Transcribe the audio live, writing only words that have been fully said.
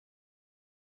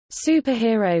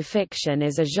Superhero fiction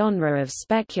is a genre of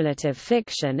speculative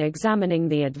fiction examining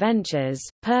the adventures,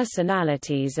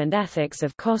 personalities and ethics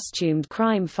of costumed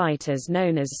crime fighters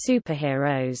known as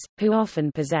superheroes, who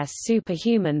often possess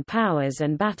superhuman powers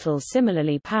and battle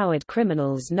similarly powered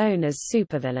criminals known as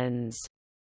supervillains.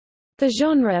 The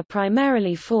genre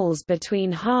primarily falls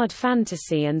between hard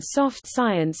fantasy and soft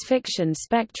science fiction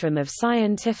spectrum of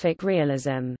scientific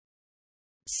realism.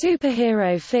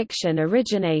 Superhero fiction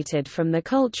originated from the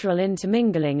cultural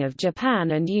intermingling of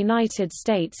Japan and United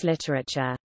States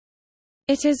literature.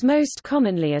 It is most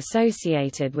commonly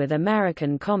associated with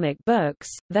American comic books,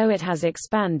 though it has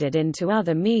expanded into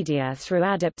other media through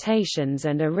adaptations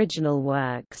and original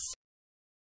works.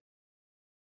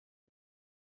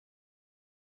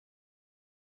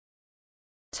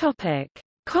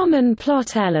 Common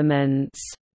plot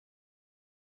elements.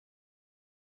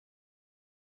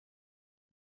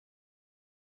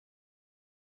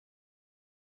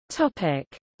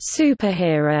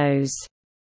 Superheroes.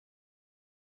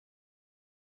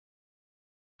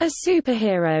 A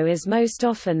superhero is most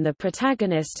often the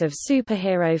protagonist of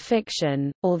superhero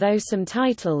fiction, although some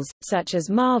titles, such as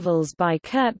Marvel's by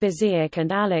Kurt Busiek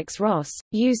and Alex Ross,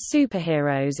 use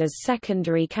superheroes as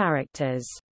secondary characters.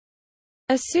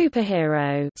 A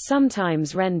superhero,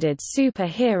 sometimes rendered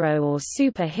superhero or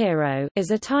superhero,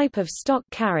 is a type of stock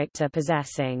character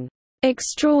possessing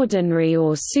extraordinary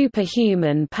or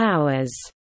superhuman powers,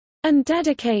 and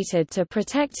dedicated to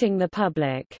protecting the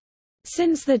public.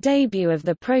 Since the debut of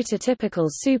the prototypical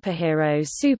superhero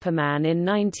Superman in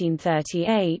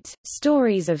 1938,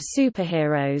 stories of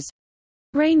superheroes,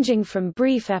 ranging from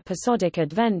brief episodic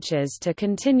adventures to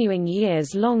continuing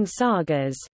years-long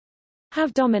sagas,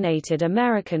 have dominated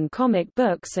American comic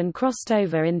books and crossed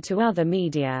over into other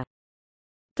media.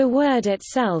 The word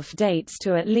itself dates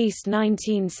to at least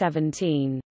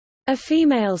 1917. A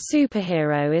female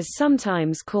superhero is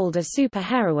sometimes called a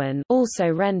superheroine, also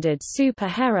rendered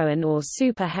superheroine or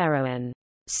superheroine.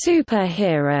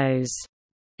 Superheroes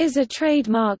is a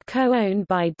trademark co-owned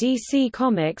by DC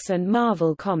Comics and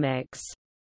Marvel Comics.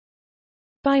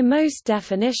 By most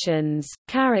definitions,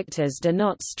 characters do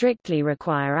not strictly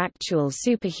require actual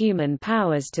superhuman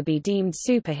powers to be deemed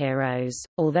superheroes,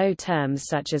 although terms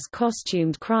such as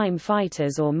costumed crime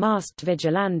fighters or masked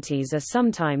vigilantes are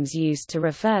sometimes used to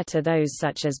refer to those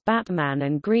such as Batman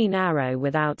and Green Arrow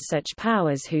without such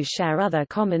powers who share other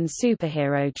common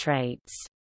superhero traits.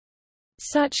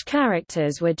 Such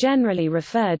characters were generally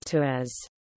referred to as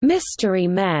mystery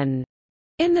men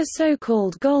in the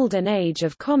so-called Golden Age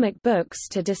of comic books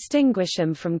to distinguish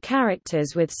them from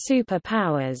characters with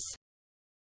superpowers.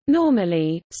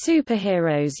 Normally,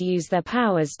 superheroes use their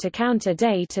powers to counter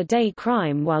day-to-day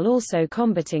crime while also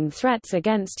combating threats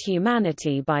against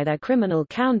humanity by their criminal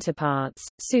counterparts,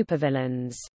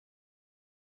 supervillains.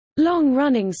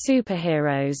 Long-running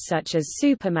superheroes such as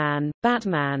Superman,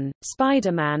 Batman,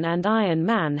 Spider-Man and Iron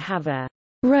Man have a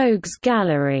rogues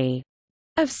gallery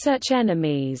of such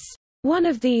enemies. One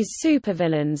of these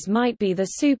supervillains might be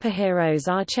the superhero's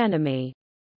archenemy.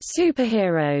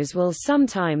 Superheroes will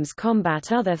sometimes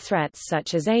combat other threats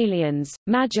such as aliens,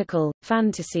 magical,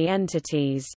 fantasy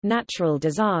entities, natural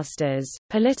disasters,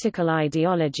 political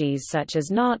ideologies such as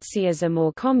Nazism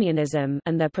or communism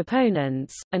and their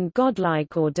proponents, and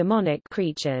godlike or demonic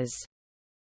creatures.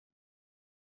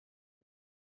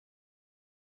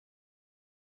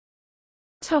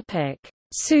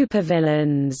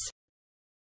 Supervillains.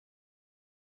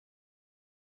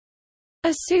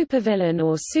 A supervillain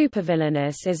or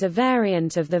supervillainess is a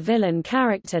variant of the villain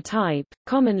character type,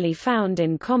 commonly found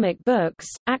in comic books,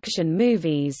 action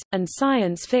movies, and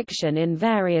science fiction in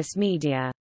various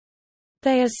media.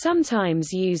 They are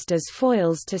sometimes used as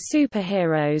foils to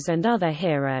superheroes and other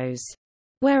heroes.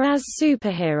 Whereas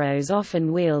superheroes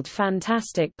often wield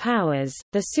fantastic powers,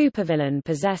 the supervillain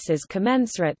possesses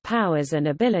commensurate powers and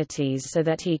abilities so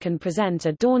that he can present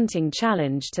a daunting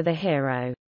challenge to the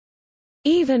hero.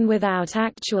 Even without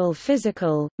actual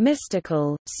physical,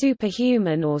 mystical,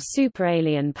 superhuman or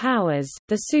superalien powers,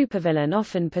 the supervillain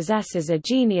often possesses a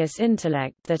genius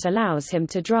intellect that allows him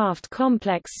to draft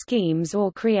complex schemes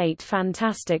or create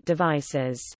fantastic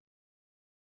devices.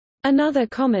 Another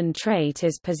common trait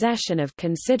is possession of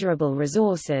considerable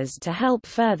resources to help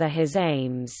further his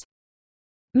aims.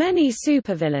 Many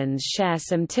supervillains share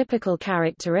some typical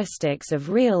characteristics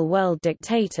of real-world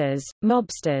dictators,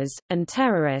 mobsters, and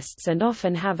terrorists and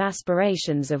often have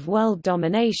aspirations of world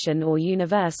domination or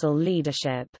universal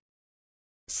leadership.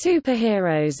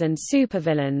 Superheroes and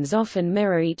supervillains often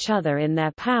mirror each other in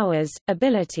their powers,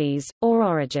 abilities, or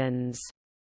origins.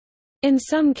 In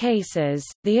some cases,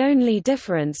 the only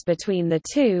difference between the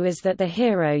two is that the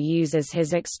hero uses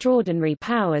his extraordinary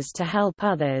powers to help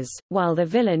others, while the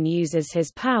villain uses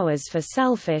his powers for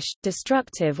selfish,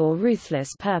 destructive or ruthless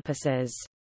purposes.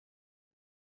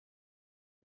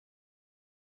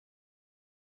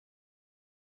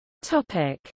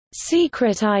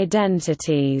 Secret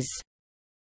identities.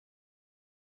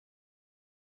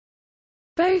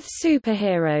 Both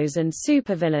superheroes and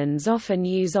supervillains often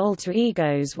use alter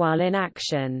egos while in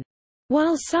action.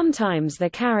 While sometimes the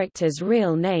character's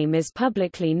real name is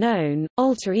publicly known,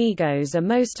 alter egos are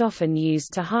most often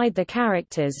used to hide the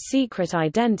character's secret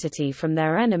identity from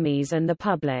their enemies and the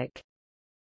public.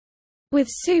 With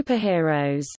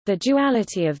superheroes, the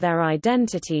duality of their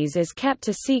identities is kept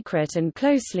a secret and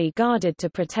closely guarded to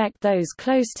protect those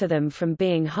close to them from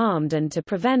being harmed and to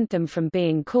prevent them from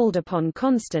being called upon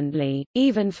constantly,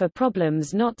 even for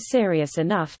problems not serious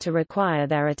enough to require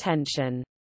their attention.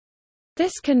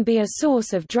 This can be a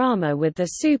source of drama, with the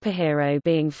superhero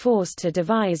being forced to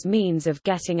devise means of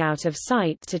getting out of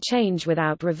sight to change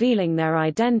without revealing their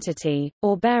identity,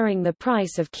 or bearing the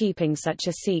price of keeping such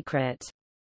a secret.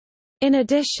 In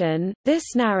addition,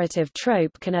 this narrative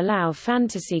trope can allow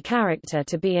fantasy character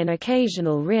to be in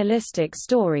occasional realistic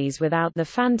stories without the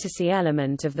fantasy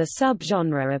element of the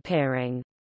subgenre appearing.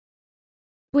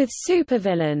 With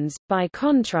supervillains, by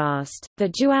contrast, the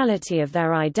duality of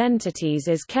their identities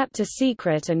is kept a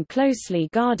secret and closely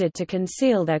guarded to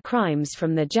conceal their crimes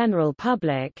from the general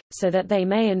public, so that they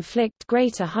may inflict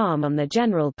greater harm on the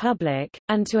general public,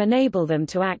 and to enable them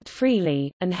to act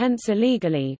freely, and hence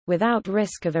illegally, without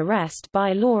risk of arrest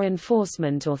by law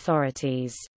enforcement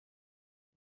authorities.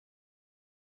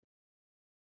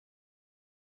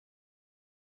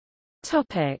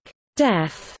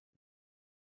 Death.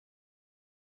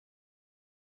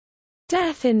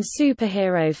 Death in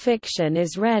superhero fiction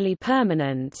is rarely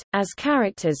permanent, as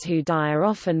characters who die are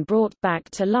often brought back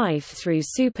to life through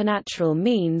supernatural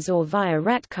means or via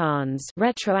retcons,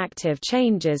 retroactive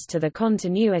changes to the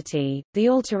continuity, the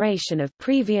alteration of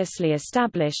previously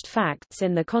established facts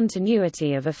in the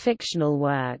continuity of a fictional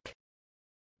work.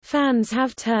 Fans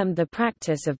have termed the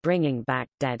practice of bringing back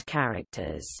dead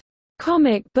characters,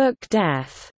 comic book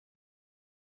death.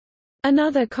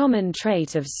 Another common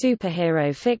trait of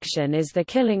superhero fiction is the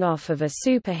killing off of a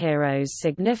superhero's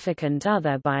significant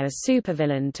other by a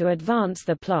supervillain to advance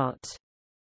the plot.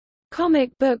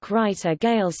 Comic book writer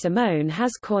Gail Simone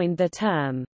has coined the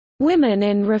term, "women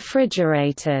in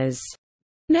refrigerators,"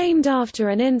 named after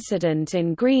an incident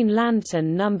in Green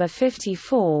Lantern No.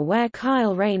 54 where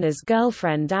Kyle Rayner's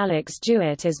girlfriend Alex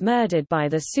Jewett is murdered by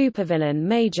the supervillain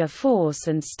Major Force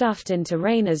and stuffed into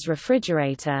Rayner's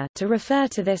refrigerator, to refer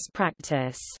to this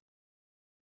practice.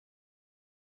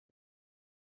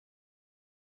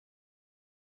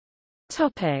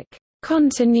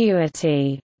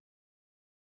 Continuity.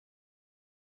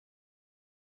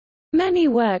 Many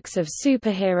works of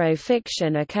superhero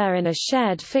fiction occur in a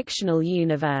shared fictional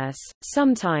universe,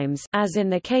 sometimes, as in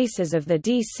the cases of the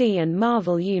DC and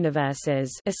Marvel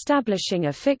universes, establishing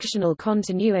a fictional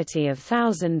continuity of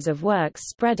thousands of works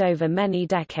spread over many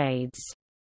decades.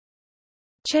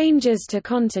 Changes to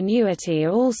continuity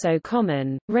are also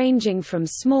common, ranging from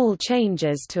small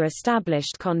changes to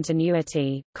established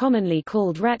continuity, commonly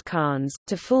called retcons,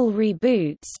 to full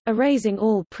reboots, erasing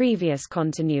all previous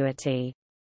continuity.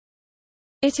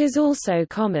 It is also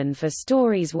common for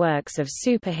stories' works of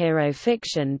superhero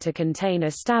fiction to contain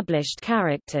established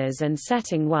characters and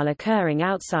setting while occurring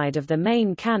outside of the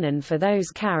main canon for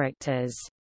those characters.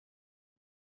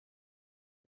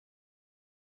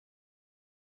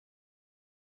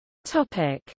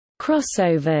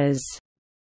 Crossovers.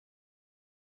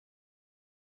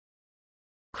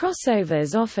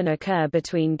 Crossovers often occur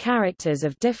between characters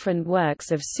of different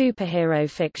works of superhero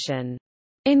fiction.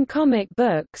 In comic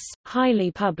books,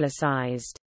 highly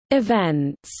publicized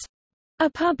events are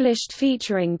published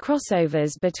featuring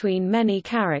crossovers between many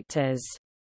characters.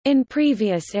 In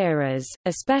previous eras,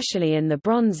 especially in the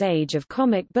Bronze Age of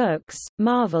comic books,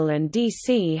 Marvel and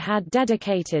DC had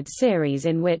dedicated series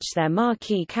in which their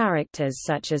marquee characters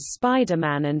such as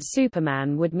Spider-Man and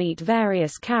Superman would meet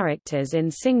various characters in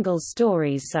single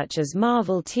stories such as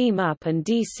Marvel Team Up and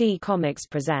DC Comics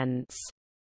Presents.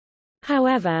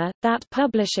 However, that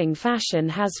publishing fashion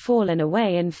has fallen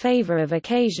away in favor of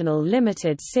occasional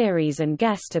limited series and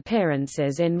guest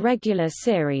appearances in regular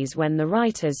series when the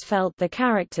writers felt the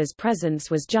character's presence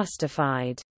was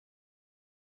justified.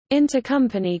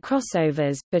 Intercompany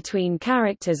crossovers, between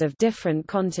characters of different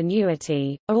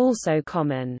continuity, are also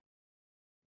common.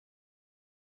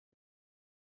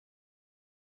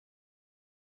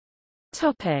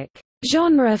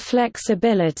 Genre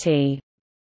flexibility.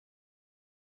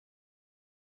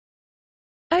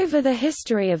 Over the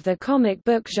history of the comic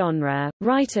book genre,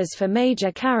 writers for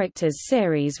major characters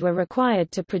series were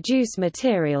required to produce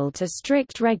material to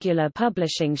strict regular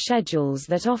publishing schedules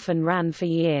that often ran for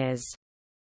years.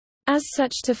 As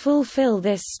such, to fulfill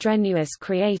this strenuous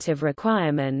creative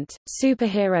requirement,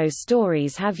 superhero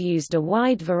stories have used a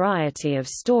wide variety of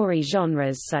story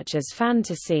genres such as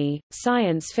fantasy,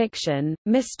 science fiction,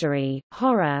 mystery,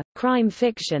 horror, crime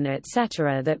fiction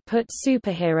etc. that put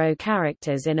superhero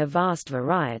characters in a vast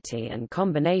variety and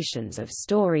combinations of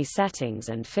story settings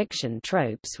and fiction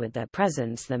tropes, with their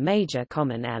presence the major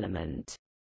common element.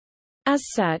 As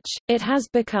such, it has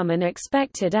become an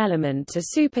expected element to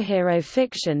superhero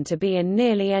fiction to be in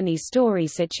nearly any story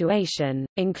situation,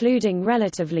 including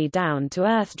relatively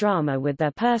down-to-earth drama with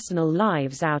their personal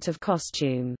lives out of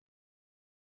costume.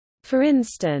 For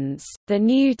instance, the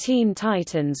new Teen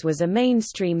Titans was a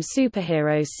mainstream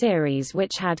superhero series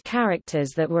which had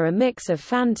characters that were a mix of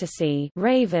fantasy,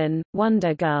 Raven,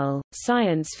 Wonder Girl,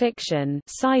 science fiction,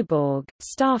 Cyborg,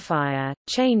 Starfire,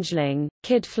 Changeling,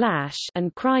 Kid Flash,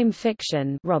 and crime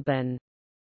fiction, Robin.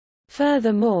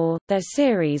 Furthermore, their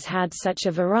series had such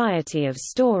a variety of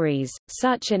stories,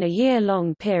 such in a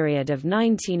year-long period of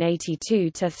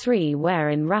 1982-3 where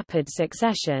in rapid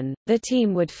succession, the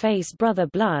team would face Brother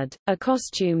Blood, a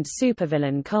costumed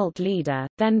supervillain cult leader,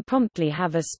 then promptly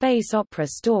have a space opera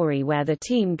story where the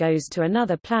team goes to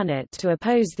another planet to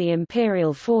oppose the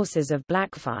Imperial forces of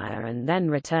Blackfire and then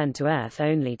return to Earth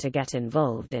only to get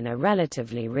involved in a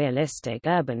relatively realistic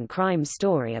urban crime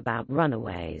story about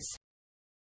runaways.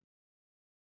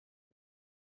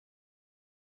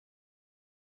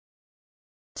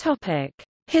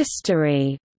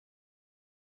 History.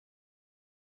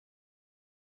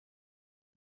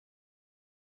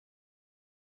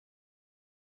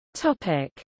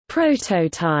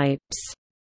 Prototypes.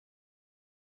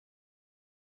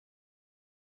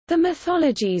 The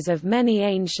mythologies of many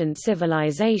ancient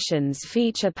civilizations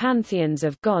feature pantheons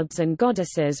of gods and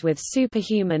goddesses with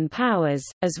superhuman powers,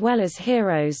 as well as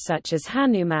heroes such as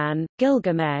Hanuman,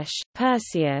 Gilgamesh,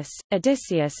 Perseus,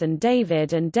 Odysseus and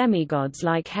David, and demigods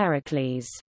like Heracles.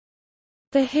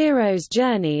 The hero's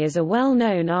journey is a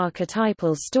well-known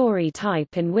archetypal story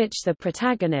type in which the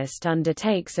protagonist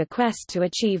undertakes a quest to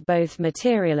achieve both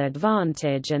material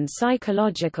advantage and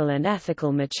psychological and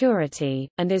ethical maturity,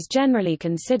 and is generally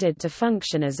considered to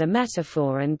function as a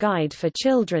metaphor and guide for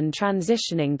children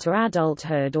transitioning to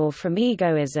adulthood or from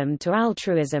egoism to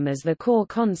altruism as the core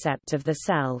concept of the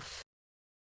self.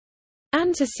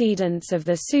 Antecedents of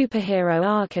the superhero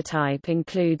archetype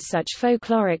include such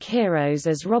folkloric heroes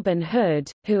as Robin Hood,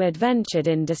 who adventured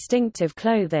in distinctive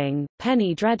clothing,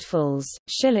 penny dreadfuls,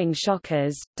 shilling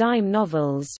shockers, dime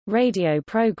novels, radio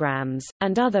programs,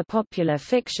 and other popular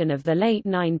fiction of the late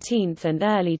 19th and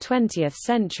early 20th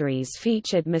centuries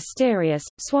featured mysterious,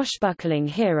 swashbuckling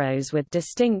heroes with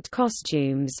distinct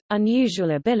costumes,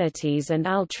 unusual abilities and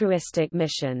altruistic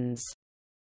missions.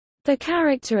 The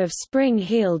character of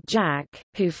Spring-Heeled Jack,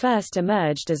 who first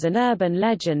emerged as an urban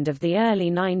legend of the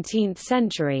early 19th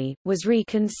century, was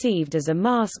reconceived as a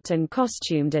masked and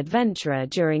costumed adventurer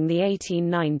during the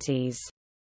 1890s.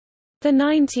 The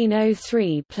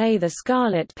 1903 play The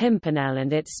Scarlet Pimpernel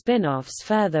and its spin-offs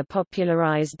further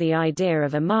popularized the idea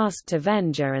of a masked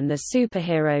avenger and the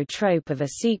superhero trope of a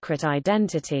secret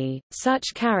identity.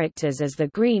 Such characters as the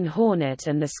Green Hornet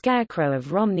and the Scarecrow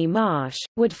of Romney Marsh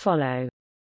would follow.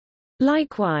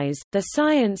 Likewise, the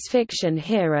science fiction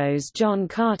heroes John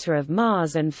Carter of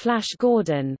Mars and Flash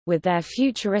Gordon, with their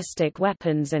futuristic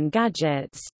weapons and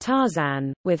gadgets,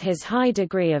 Tarzan, with his high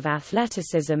degree of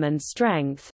athleticism and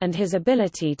strength, and his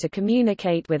ability to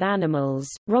communicate with animals,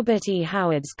 Robert E.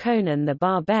 Howard's Conan the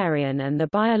Barbarian and the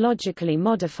biologically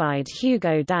modified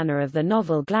Hugo Danner of the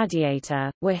novel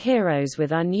Gladiator, were heroes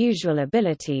with unusual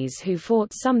abilities who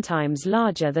fought sometimes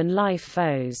larger-than-life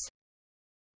foes.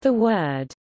 The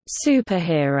word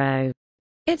superhero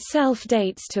itself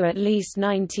dates to at least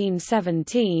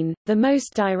 1917. The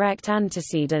most direct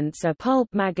antecedents are pulp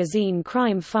magazine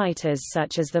crime fighters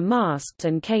such as The Masked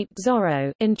and Caped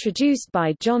Zorro, introduced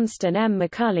by Johnston M.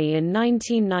 McCulley in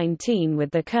 1919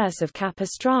 with The Curse of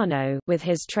Capistrano, with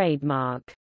his trademark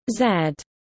Z.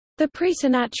 The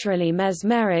preternaturally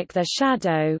mesmeric The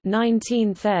Shadow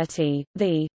 1930,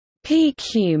 the Peak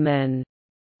Human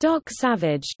Doc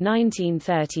Savage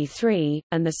 1933,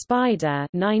 and The Spider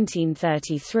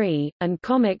 1933, and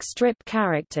comic strip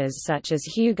characters such as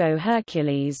Hugo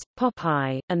Hercules,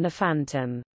 Popeye, and the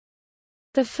Phantom.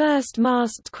 The first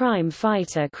masked crime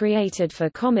fighter created for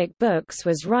comic books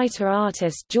was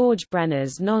writer-artist George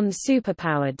Brenner's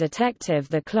non-superpowered detective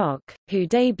The Clock, who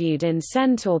debuted in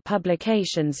Centaur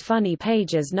Publications' Funny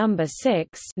Pages No.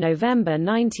 6, November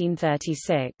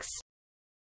 1936.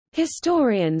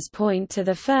 Historians point to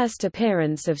the first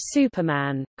appearance of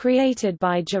Superman, created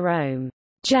by Jerome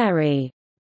Jerry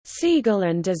Siegel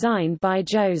and designed by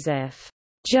Joseph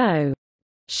Joe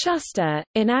Shuster,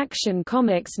 in Action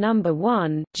Comics No.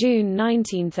 1, June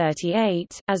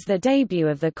 1938, as the debut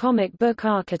of the comic book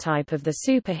archetype of the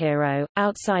superhero.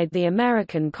 Outside the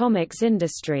American comics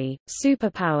industry,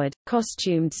 superpowered,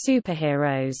 costumed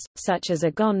superheroes, such as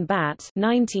Agon Bat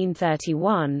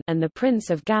 (1931) and the Prince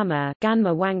of Gamma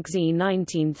 (Ganma Wangzi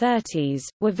 1930s),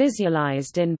 were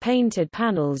visualized in painted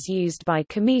panels used by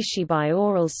kamishibai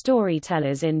oral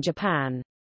storytellers in Japan.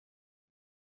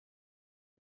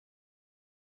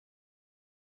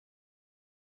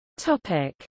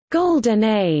 Golden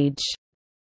Age.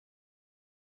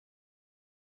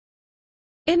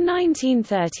 In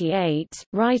 1938,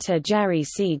 writer Jerry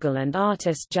Siegel and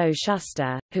artist Joe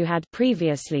Shuster, who had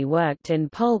previously worked in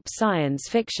pulp science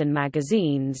fiction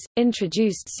magazines,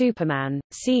 introduced Superman.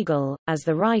 Siegel, as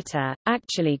the writer,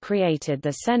 actually created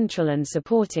the central and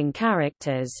supporting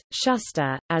characters.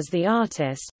 Shuster, as the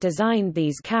artist, designed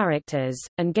these characters,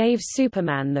 and gave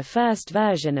Superman the first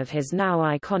version of his now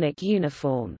iconic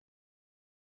uniform.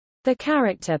 The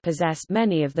character possessed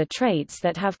many of the traits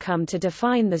that have come to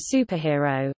define the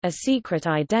superhero: a secret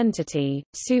identity,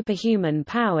 superhuman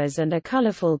powers and a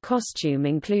colorful costume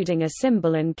including a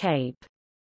symbol and cape.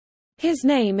 His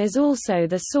name is also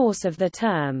the source of the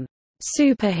term,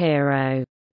 superhero,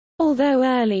 although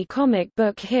early comic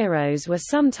book heroes were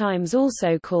sometimes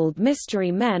also called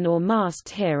mystery men or masked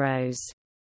heroes.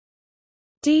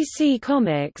 DC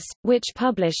Comics, which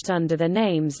published under the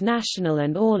names National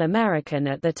and All-American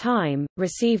at the time,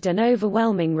 received an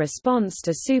overwhelming response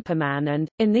to Superman and,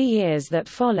 in the years that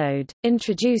followed,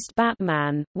 introduced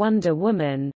Batman, Wonder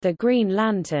Woman, the Green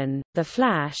Lantern, the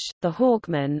Flash, the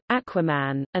Hawkman,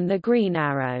 Aquaman, and the Green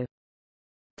Arrow.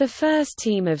 The first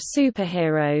team of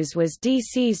superheroes was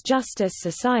DC's Justice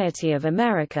Society of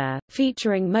America,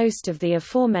 featuring most of the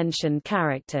aforementioned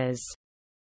characters.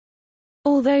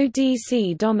 Although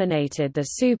DC dominated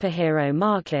the superhero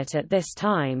market at this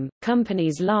time,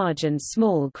 companies large and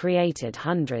small created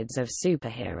hundreds of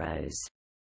superheroes.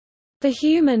 The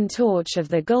Human Torch of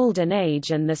the Golden Age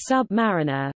and the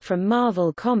Sub-Mariner, from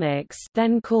Marvel Comics,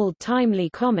 then called Timely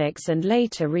Comics and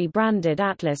later rebranded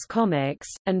Atlas Comics,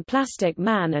 and Plastic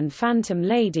Man and Phantom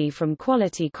Lady from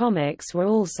Quality Comics were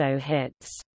also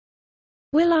hits.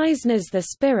 Will Eisner's The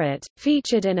Spirit,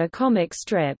 featured in a comic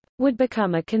strip, would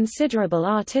become a considerable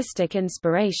artistic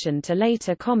inspiration to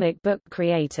later comic book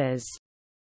creators.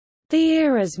 The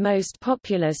era's most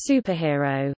popular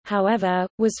superhero, however,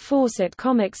 was Fawcett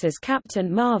Comics' Captain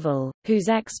Marvel, whose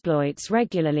exploits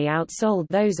regularly outsold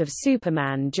those of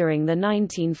Superman during the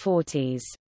 1940s.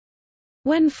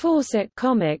 When Fawcett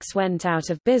Comics went out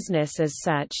of business as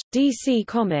such, DC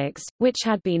Comics, which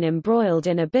had been embroiled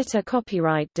in a bitter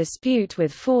copyright dispute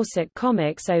with Fawcett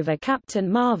Comics over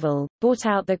Captain Marvel, bought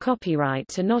out the copyright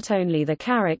to not only the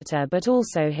character but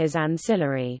also his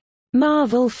ancillary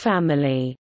Marvel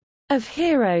family of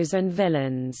heroes and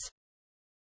villains.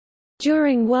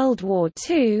 During World War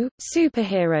II,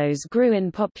 superheroes grew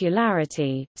in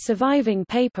popularity, surviving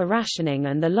paper rationing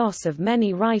and the loss of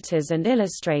many writers and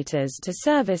illustrators to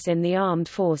service in the armed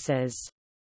forces.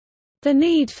 The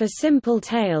need for simple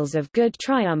tales of good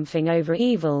triumphing over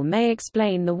evil may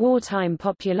explain the wartime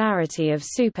popularity of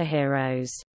superheroes.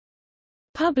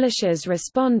 Publishers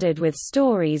responded with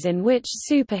stories in which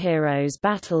superheroes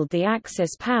battled the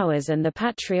Axis powers and the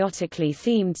patriotically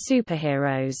themed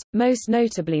superheroes, most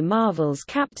notably Marvel's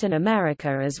Captain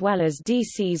America as well as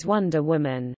DC's Wonder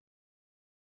Woman.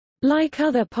 Like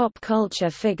other pop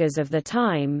culture figures of the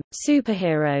time,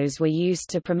 superheroes were used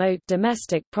to promote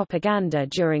domestic propaganda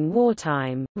during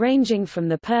wartime, ranging from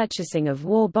the purchasing of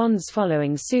war bonds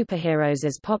following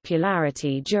superheroes'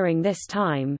 popularity during this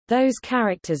time. Those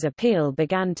characters' appeal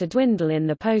began to dwindle in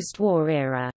the post-war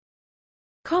era.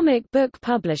 Comic book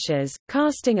publishers,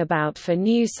 casting about for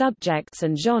new subjects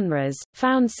and genres,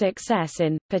 found success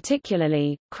in,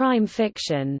 particularly, crime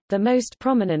fiction, the most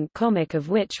prominent comic of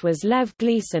which was Lev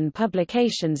Gleason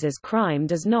Publications' Crime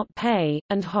Does Not Pay,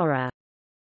 and horror.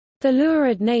 The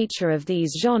lurid nature of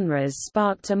these genres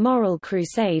sparked a moral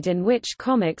crusade in which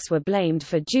comics were blamed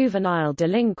for juvenile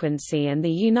delinquency, and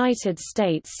the United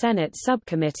States Senate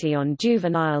Subcommittee on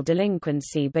Juvenile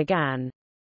Delinquency began.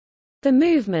 The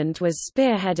movement was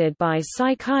spearheaded by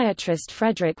psychiatrist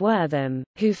Frederick Wertham,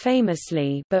 who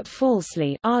famously but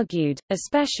falsely argued,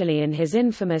 especially in his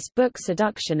infamous book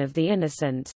Seduction of the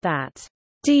Innocent, that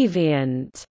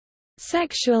deviant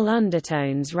sexual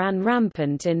undertones ran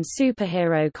rampant in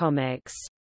superhero comics.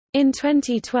 In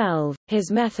 2012,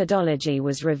 his methodology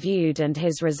was reviewed and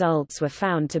his results were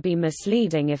found to be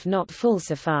misleading if not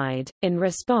falsified. In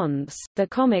response, the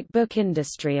comic book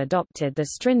industry adopted the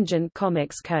stringent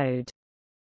Comics Code.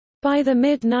 By the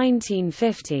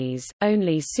mid-1950s,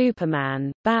 only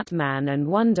Superman, Batman and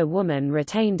Wonder Woman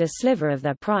retained a sliver of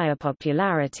their prior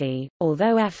popularity,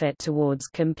 although effort towards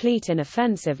complete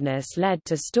inoffensiveness led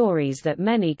to stories that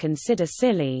many consider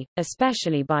silly,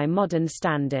 especially by modern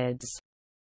standards.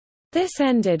 This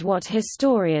ended what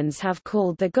historians have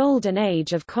called the Golden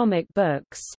Age of comic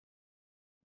books.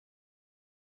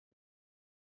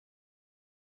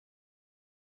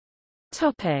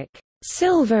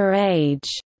 Silver Age.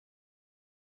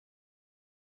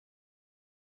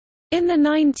 In the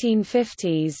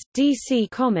 1950s, DC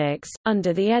Comics,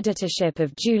 under the editorship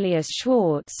of Julius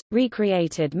Schwartz,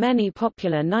 recreated many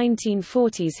popular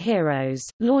 1940s heroes,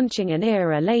 launching an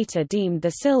era later deemed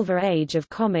the Silver Age of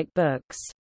comic books.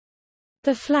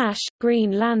 The Flash,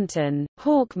 Green Lantern,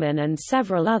 Hawkman and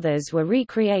several others were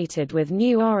recreated with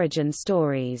new origin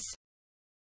stories.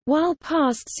 While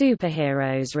past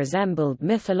superheroes resembled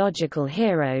mythological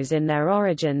heroes in their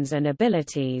origins and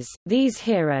abilities, these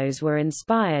heroes were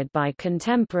inspired by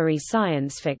contemporary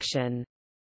science fiction.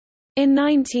 In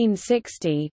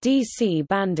 1960, DC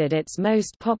banded its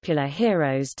most popular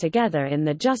heroes together in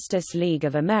the Justice League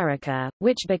of America,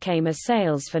 which became a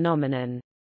sales phenomenon.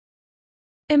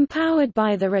 Empowered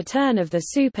by the return of the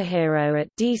superhero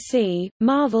at DC,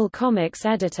 Marvel Comics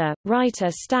editor-writer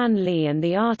Stan Lee and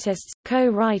the artists,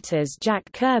 co-writers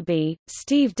Jack Kirby,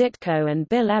 Steve Ditko and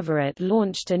Bill Everett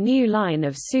launched a new line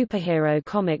of superhero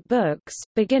comic books,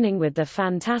 beginning with the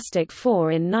Fantastic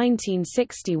Four in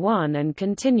 1961 and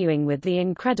continuing with The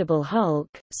Incredible Hulk,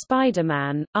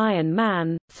 Spider-Man, Iron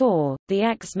Man, Thor, the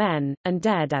X-Men, and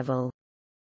Daredevil.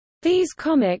 These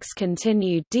comics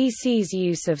continued DC's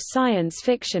use of science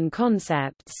fiction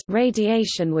concepts.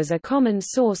 Radiation was a common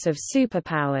source of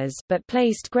superpowers, but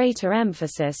placed greater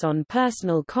emphasis on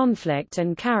personal conflict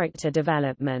and character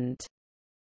development.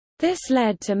 This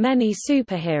led to many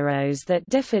superheroes that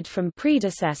differed from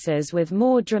predecessors with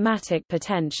more dramatic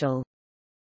potential.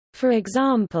 For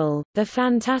example, the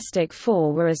Fantastic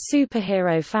Four were a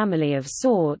superhero family of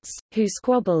sorts, who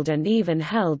squabbled and even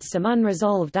held some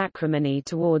unresolved acrimony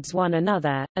towards one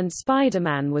another, and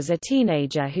Spider-Man was a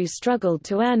teenager who struggled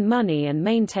to earn money and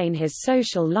maintain his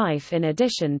social life in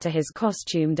addition to his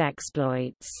costumed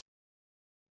exploits.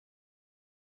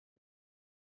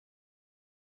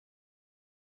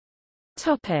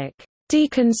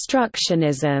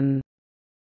 Deconstructionism.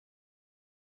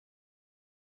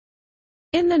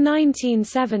 In the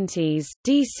 1970s,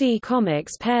 DC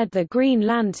Comics paired the Green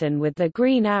Lantern with the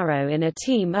Green Arrow in a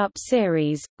team-up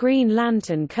series, Green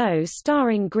Lantern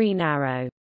co-starring Green Arrow.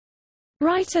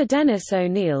 Writer Dennis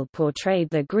O'Neil portrayed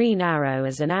the Green Arrow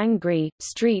as an angry,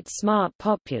 street-smart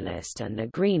populist and the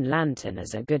Green Lantern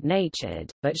as a good-natured,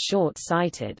 but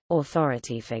short-sighted,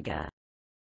 authority figure.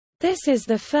 This is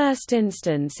the first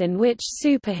instance in which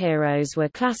superheroes were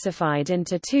classified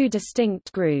into two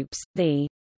distinct groups, the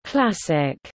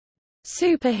classic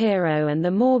superhero and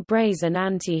the more brazen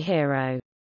anti-hero.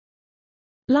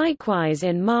 Likewise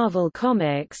in Marvel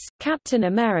Comics, Captain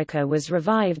America was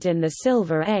revived in the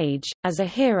Silver Age, as a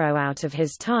hero out of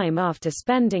his time after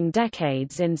spending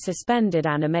decades in suspended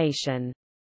animation.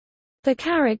 The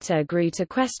character grew to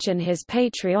question his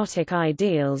patriotic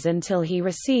ideals until he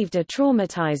received a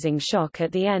traumatizing shock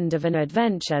at the end of an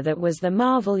adventure that was the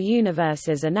Marvel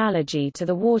Universe's analogy to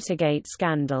the Watergate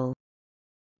scandal.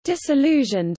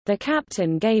 Disillusioned, the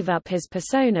captain gave up his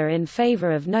persona in favor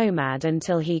of Nomad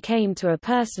until he came to a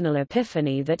personal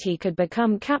epiphany that he could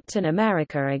become Captain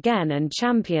America again and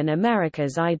champion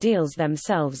America's ideals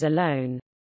themselves alone.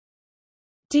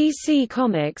 DC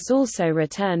Comics also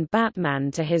returned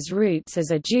Batman to his roots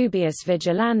as a dubious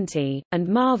vigilante, and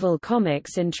Marvel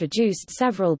Comics introduced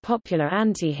several popular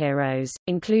anti-heroes,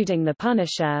 including the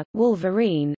Punisher,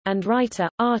 Wolverine, and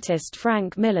writer-artist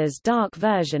Frank Miller's dark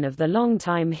version of the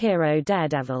longtime hero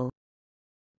Daredevil.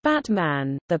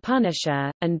 Batman, the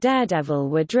Punisher, and Daredevil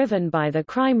were driven by the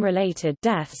crime-related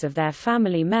deaths of their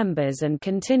family members and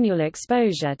continual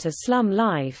exposure to slum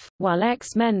life, while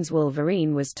X-Men's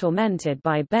Wolverine was tormented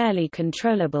by barely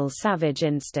controllable savage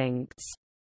instincts.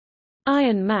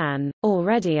 Iron Man,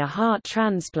 already a heart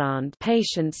transplant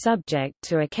patient subject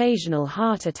to occasional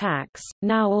heart attacks,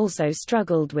 now also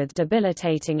struggled with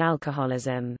debilitating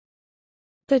alcoholism.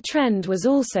 The trend was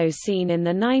also seen in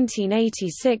the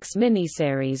 1986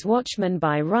 miniseries Watchmen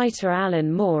by writer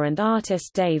Alan Moore and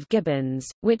artist Dave Gibbons,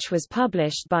 which was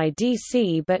published by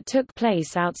DC but took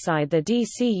place outside the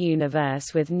DC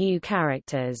universe with new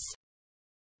characters.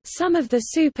 Some of the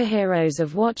superheroes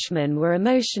of Watchmen were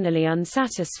emotionally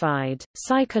unsatisfied,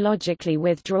 psychologically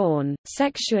withdrawn,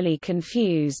 sexually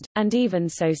confused, and even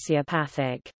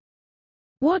sociopathic.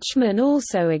 Watchmen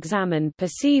also examined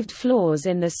perceived flaws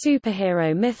in the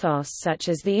superhero mythos such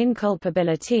as the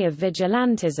inculpability of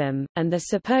vigilantism, and the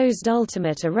supposed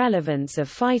ultimate irrelevance of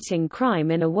fighting crime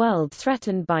in a world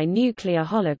threatened by nuclear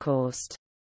holocaust.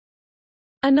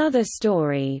 Another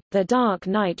story, The Dark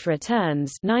Knight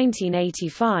Returns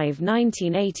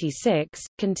 1985–1986,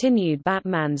 continued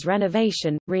Batman's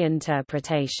renovation,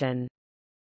 reinterpretation.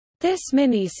 This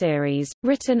miniseries,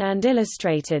 written and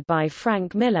illustrated by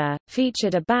Frank Miller,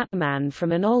 featured a Batman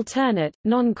from an alternate,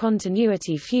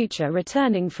 non-continuity future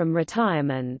returning from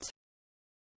retirement.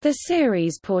 The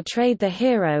series portrayed the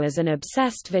hero as an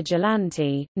obsessed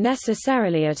vigilante,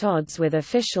 necessarily at odds with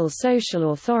official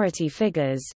social authority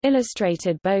figures,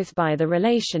 illustrated both by the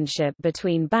relationship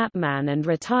between Batman and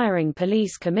retiring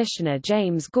police commissioner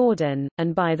James Gordon,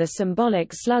 and by the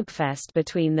symbolic slugfest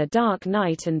between the Dark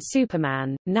Knight and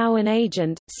Superman, now an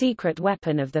agent, secret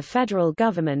weapon of the federal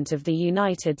government of the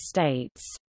United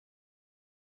States.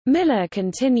 Miller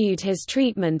continued his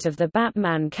treatment of the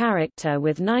Batman character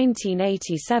with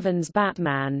 1987's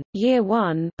Batman, Year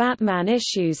One, Batman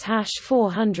issues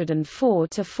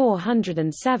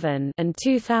 #404–407, and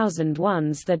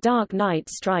 2001's The Dark Knight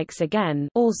Strikes Again,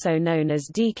 also known as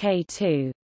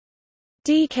DK2.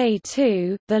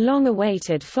 DK2, the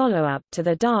long-awaited follow-up to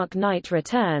The Dark Knight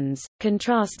Returns,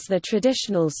 contrasts the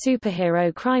traditional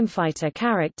superhero crimefighter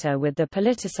character with the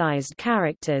politicized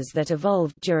characters that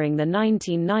evolved during the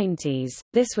 1990s.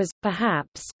 This was,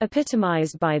 perhaps,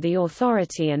 epitomized by The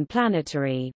Authority and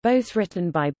Planetary, both written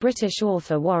by British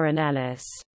author Warren Ellis.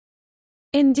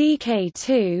 In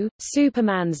DK2,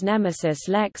 Superman's nemesis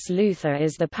Lex Luthor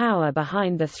is the power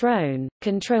behind the throne,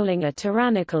 controlling a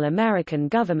tyrannical American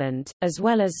government, as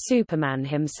well as Superman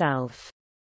himself.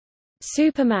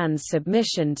 Superman's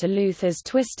submission to Luthor's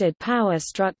twisted power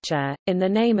structure, in the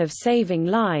name of saving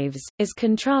lives, is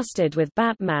contrasted with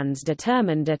Batman's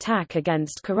determined attack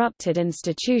against corrupted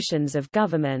institutions of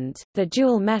government. The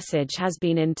dual message has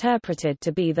been interpreted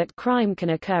to be that crime can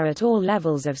occur at all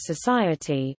levels of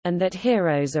society, and that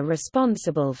heroes are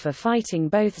responsible for fighting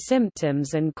both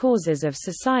symptoms and causes of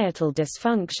societal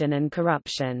dysfunction and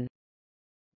corruption.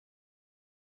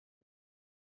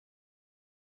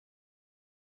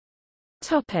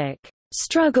 Topic: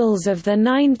 Struggles of the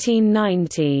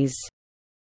 1990s.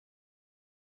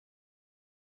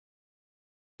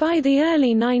 By the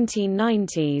early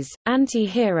 1990s,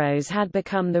 anti-heroes had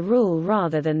become the rule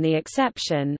rather than the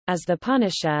exception, as the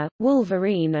Punisher,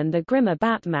 Wolverine and the grimmer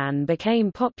Batman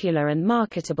became popular and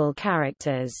marketable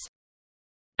characters.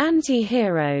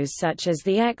 Anti-heroes such as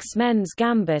the X-Men's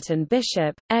Gambit and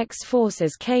Bishop,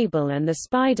 X-Force's Cable and the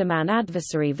Spider-Man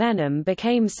adversary Venom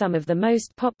became some of the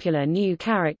most popular new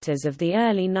characters of the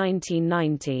early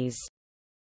 1990s.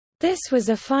 This was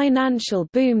a financial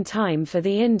boom time for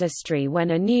the industry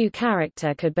when a new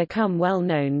character could become well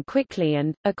known quickly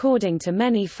and, according to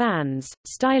many fans,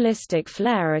 stylistic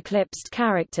flair eclipsed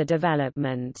character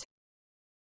development.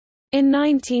 In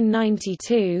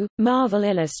 1992, Marvel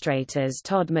illustrators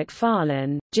Todd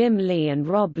McFarlane, Jim Lee and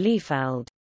Rob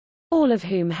Liefeld—all of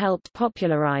whom helped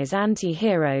popularize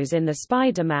anti-heroes in the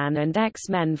Spider-Man and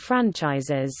X-Men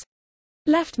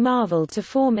franchises—left Marvel to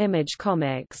form Image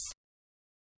Comics.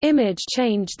 Image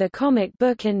changed the comic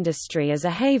book industry as a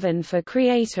haven for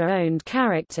creator-owned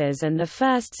characters and the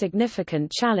first significant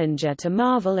challenger to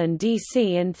Marvel and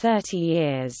DC in 30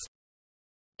 years.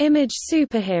 Image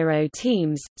superhero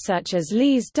teams, such as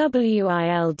Lee's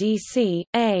WILDC,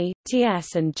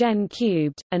 A.T.S. and Gen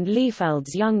Cubed, and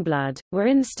Liefeld's Youngblood, were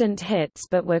instant hits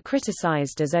but were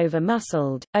criticized as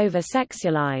over-muscled,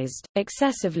 over-sexualized,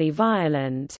 excessively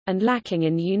violent, and lacking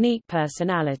in unique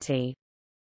personality.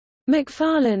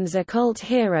 McFarlane's occult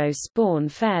hero Spawn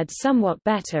fared somewhat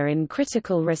better in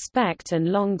critical respect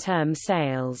and long-term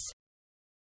sales.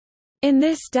 In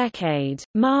this decade,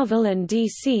 Marvel and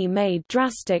DC made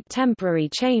drastic temporary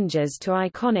changes to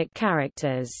iconic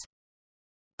characters.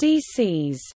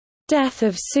 DC's Death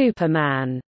of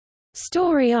Superman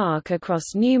story arc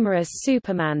across numerous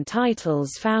Superman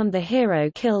titles found the hero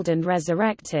killed and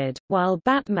resurrected, while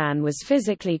Batman was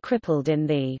physically crippled in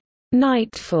the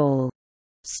Nightfall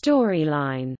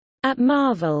storyline. At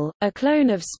Marvel, a clone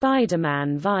of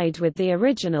Spider-Man vied with the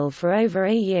original for over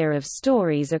a year of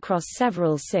stories across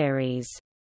several series.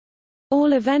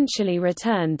 All eventually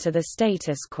returned to the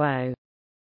status quo.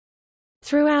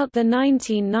 Throughout the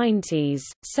 1990s,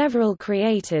 several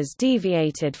creators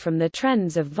deviated from the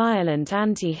trends of violent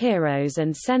anti-heroes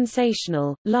and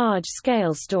sensational,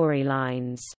 large-scale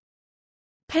storylines.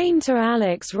 Painter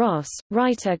Alex Ross,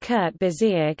 writer Kurt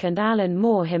Busiek and Alan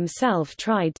Moore himself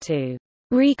tried to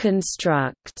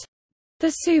reconstruct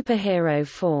the superhero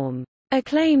form.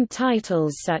 Acclaimed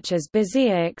titles such as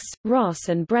Busiek's, Ross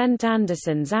and Brent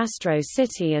Anderson's Astro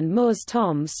City and Moore's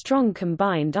Tom Strong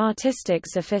combined artistic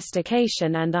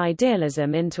sophistication and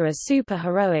idealism into a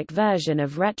superheroic version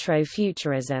of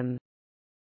retro-futurism.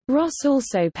 Ross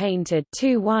also painted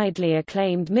two widely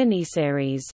acclaimed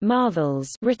miniseries, Marvels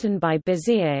written by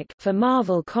Busiek for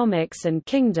Marvel Comics and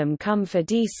Kingdom Come for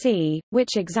DC,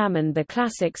 which examined the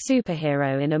classic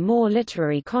superhero in a more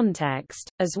literary context,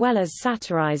 as well as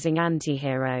satirizing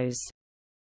antiheroes.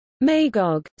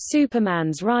 Magog,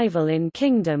 Superman's rival in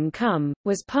Kingdom Come,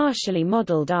 was partially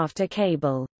modeled after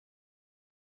Cable.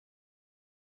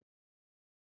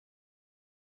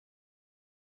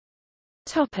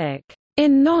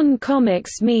 In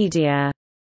non-comics media.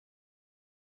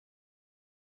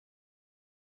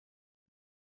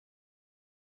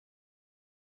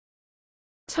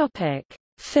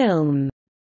 Film.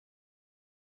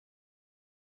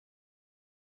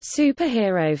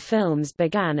 Superhero films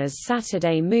began as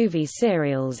Saturday movie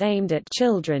serials aimed at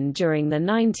children during the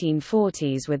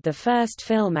 1940s, with the first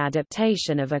film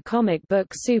adaptation of a comic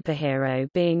book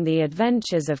superhero being The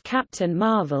Adventures of Captain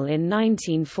Marvel in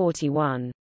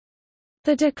 1941.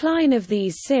 The decline of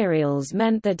these serials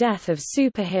meant the death of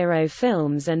superhero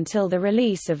films until the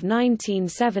release of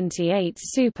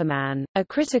 1978's Superman, a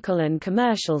critical and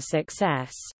commercial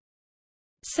success.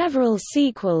 Several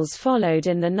sequels followed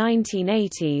in the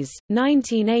 1980s.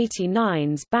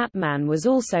 1989's Batman was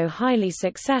also highly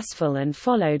successful and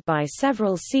followed by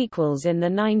several sequels in the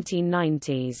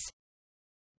 1990s.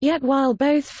 Yet while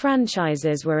both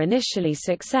franchises were initially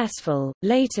successful,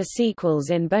 later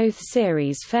sequels in both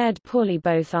series fared poorly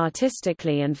both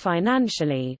artistically and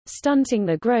financially, stunting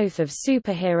the growth of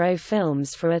superhero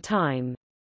films for a time.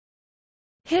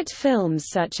 Hit films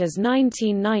such as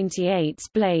 1998's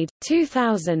Blade,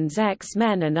 2000's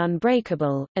X-Men and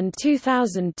Unbreakable, and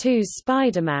 2002's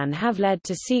Spider-Man have led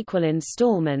to sequel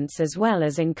installments as well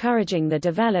as encouraging the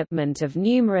development of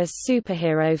numerous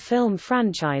superhero film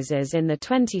franchises in the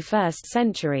 21st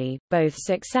century, both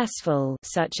successful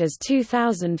such as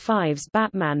 2005's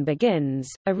Batman Begins,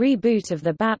 a reboot of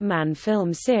the Batman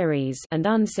film series, and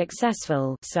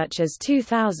unsuccessful such as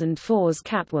 2004's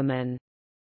Catwoman.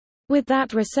 With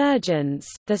that resurgence,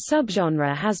 the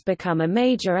subgenre has become a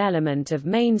major element of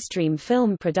mainstream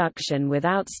film production with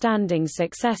outstanding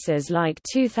successes like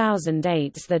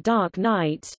 2008's The Dark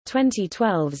Knight,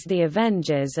 2012's The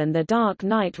Avengers and The Dark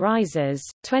Knight Rises,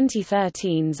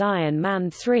 2013's Iron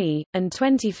Man 3, and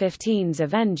 2015's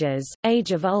Avengers: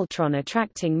 Age of Ultron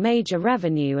attracting major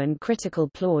revenue and critical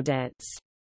plaudits.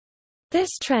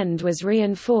 This trend was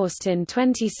reinforced in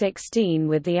 2016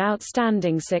 with the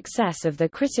outstanding success of the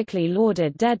critically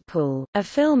lauded Deadpool, a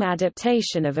film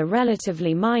adaptation of a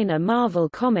relatively minor Marvel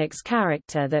Comics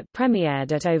character that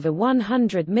premiered at over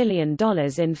 $100 million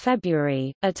in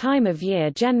February, a time of year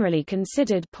generally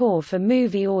considered poor for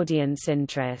movie audience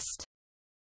interest.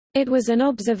 It was an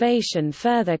observation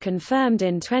further confirmed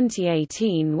in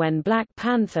 2018 when Black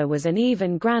Panther was an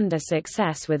even grander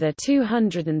success with a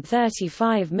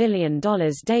 $235 million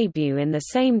debut in the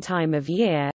same time of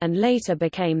year, and later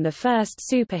became the first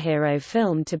superhero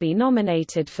film to be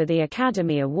nominated for the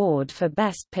Academy Award for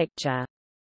Best Picture.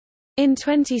 In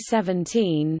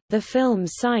 2017, the film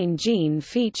Sign Gene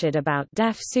featured about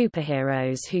deaf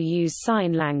superheroes who use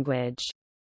sign language.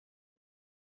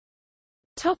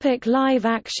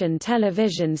 Live-action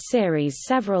television series.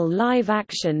 Several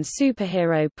live-action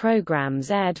superhero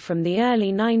programs aired from the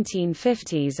early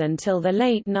 1950s until the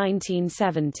late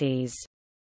 1970s.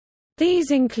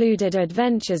 These included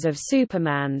Adventures of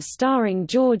Superman starring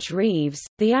George Reeves,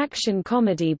 the action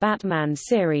comedy Batman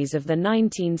series of the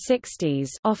 1960s,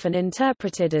 often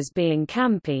interpreted as being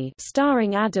campy,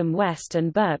 starring Adam West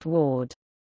and Burt Ward.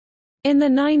 In the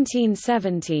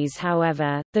 1970s,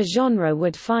 however, the genre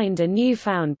would find a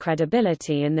newfound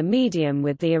credibility in the medium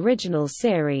with the original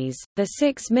series, The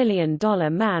 $6 Million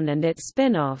Man and its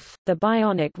spin-off, The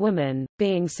Bionic Woman,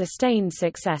 being sustained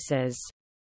successes.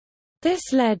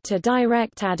 This led to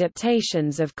direct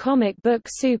adaptations of comic book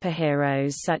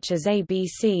superheroes such as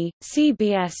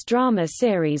CBS drama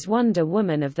series Wonder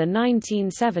Woman of the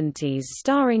 1970s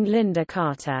starring Linda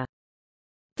Carter.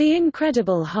 The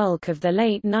Incredible Hulk of the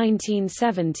late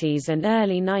 1970s and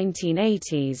early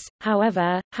 1980s,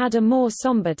 however, had a more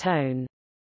somber tone.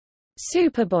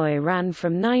 Superboy ran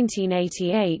from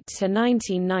 1988 to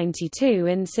 1992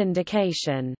 in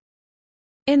syndication.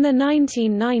 In the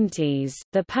 1990s,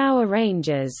 the Power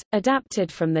Rangers,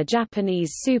 adapted from the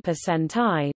Japanese Super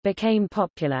Sentai, became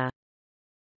popular.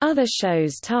 Other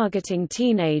shows targeting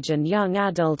teenage and young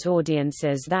adult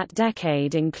audiences that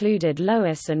decade included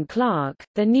Lois and Clark,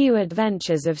 The New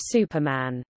Adventures of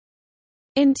Superman.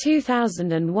 In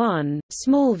 2001,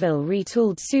 Smallville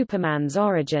retooled Superman's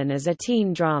origin as a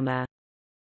teen drama.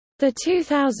 The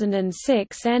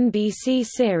 2006 NBC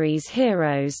series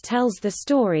Heroes tells the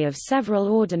story of several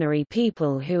ordinary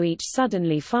people who each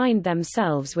suddenly find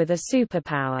themselves with a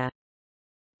superpower.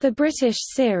 The British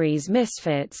series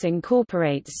Misfits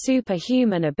incorporates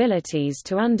superhuman abilities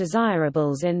to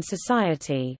undesirables in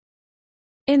society.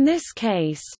 In this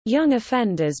case, young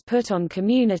offenders put on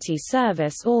community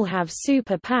service all have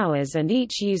superpowers and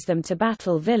each use them to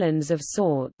battle villains of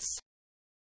sorts.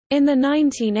 In the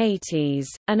 1980s,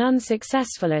 an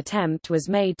unsuccessful attempt was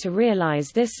made to realize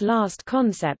this last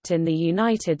concept in the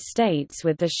United States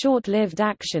with the short-lived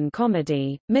action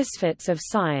comedy, Misfits of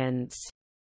Science.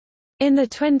 In the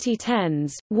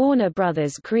 2010s, Warner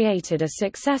Bros. Created a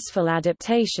successful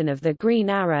adaptation of the Green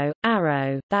Arrow,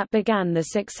 Arrow, that began the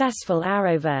successful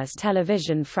Arrowverse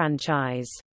television franchise.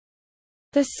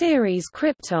 The series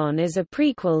Krypton is a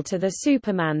prequel to the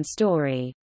Superman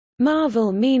story.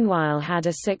 Marvel meanwhile had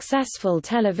a successful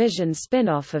television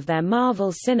spin-off of their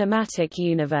Marvel Cinematic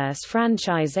Universe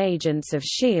franchise Agents of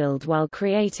S.H.I.E.L.D. while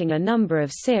creating a number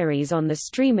of series on the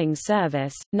streaming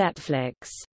service, Netflix.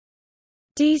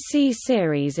 DC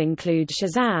series include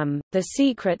Shazam, The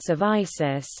Secrets of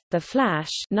Isis, The Flash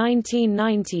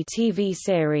 1990 TV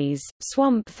series,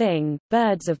 Swamp Thing,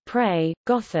 Birds of Prey,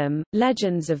 Gotham,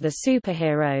 Legends of the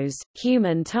Superheroes,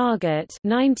 Human Target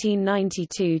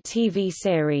 1992 TV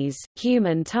series,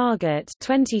 Human Target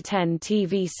 2010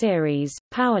 TV series,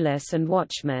 Powerless and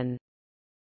Watchmen.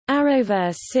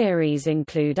 Arrowverse series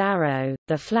include Arrow,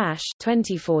 The Flash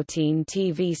 2014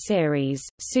 TV series,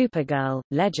 Supergirl,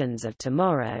 Legends of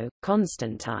Tomorrow,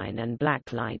 Constantine and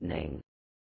Black Lightning.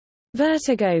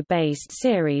 Vertigo-based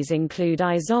series include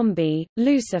iZombie,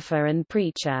 Lucifer and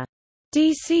Preacher.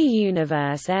 DC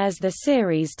Universe airs the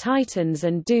series Titans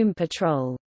and Doom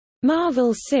Patrol.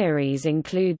 Marvel series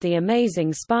include The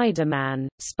Amazing Spider-Man,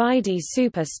 Spidey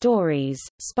Super Stories,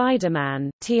 Spider-Man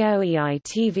TOEI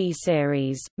TV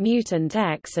series, Mutant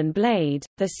X and Blade,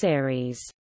 the series.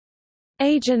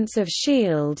 Agents of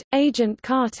S.H.I.E.L.D., Agent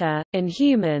Carter,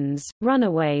 Inhumans,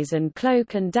 Runaways and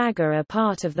Cloak and Dagger are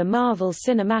part of the Marvel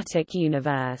Cinematic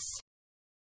Universe.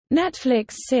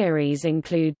 Netflix series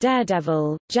include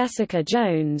Daredevil, Jessica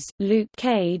Jones, Luke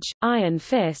Cage, Iron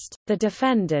Fist, The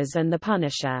Defenders and The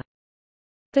Punisher.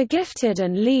 The Gifted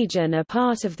and Legion are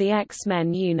part of the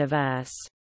X-Men universe.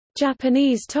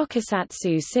 Japanese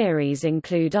tokusatsu series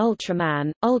include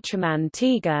Ultraman, Ultraman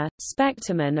Tiga,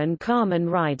 Spectreman and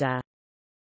Kamen Rider.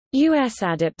 U.S.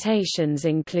 adaptations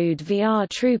include VR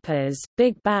Troopers,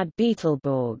 Big Bad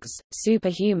Beetleborgs,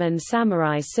 Superhuman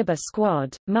Samurai Cyber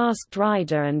Squad, Masked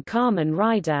Rider and Kamen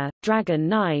Rider, Dragon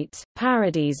Knight.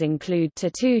 Parodies include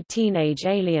Tattooed Teenage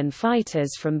Alien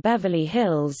Fighters from Beverly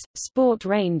Hills, Sport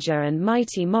Ranger and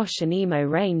Mighty Mosh and Emo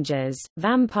Rangers.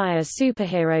 Vampire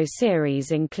superhero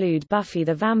series include Buffy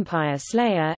the Vampire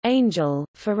Slayer, Angel,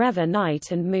 Forever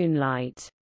Knight and Moonlight.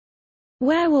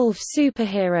 Werewolf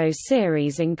superhero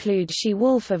series include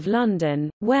She-Wolf of London,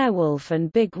 Werewolf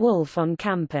and Big Wolf on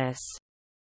Campus.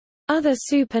 Other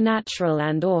supernatural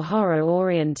and or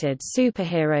horror-oriented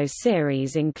superhero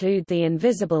series include The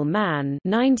Invisible Man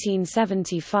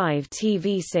 1975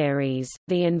 TV series,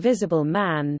 The Invisible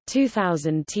Man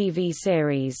 2000 TV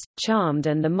series, Charmed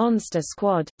and The Monster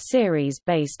Squad. Series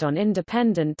based on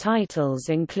independent titles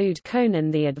include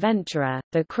Conan the Adventurer,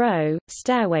 The Crow,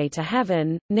 Stairway to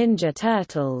Heaven, Ninja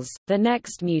Turtles, The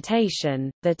Next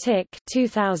Mutation, The Tick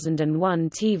 2001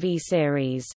 TV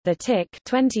series, The Tick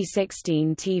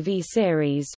 2016 TV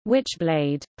series,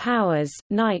 Witchblade, Powers,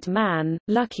 Night Man,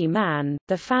 Lucky Man,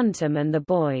 The Phantom and The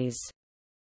Boys.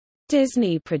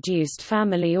 Disney-produced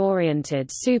family-oriented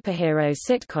superhero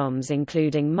sitcoms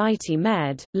including Mighty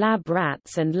Med, Lab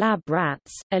Rats and Lab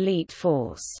Rats, Elite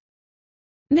Force.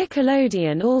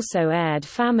 Nickelodeon also aired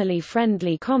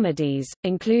family-friendly comedies,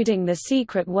 including The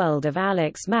Secret World of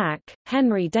Alex Mack,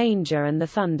 Henry Danger and The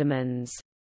Thundermans.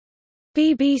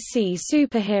 BBC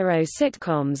superhero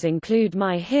sitcoms include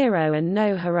My Hero and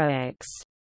No Heroics.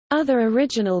 Other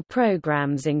original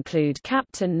programs include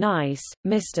Captain Nice,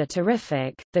 Mr.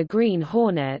 Terrific, The Green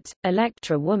Hornet,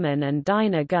 Electra Woman and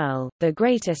Dyna Girl, The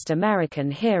Greatest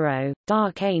American Hero,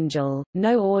 Dark Angel,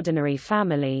 No Ordinary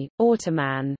Family,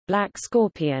 Automan, Black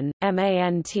Scorpion,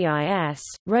 MANTIS,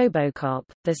 RoboCop,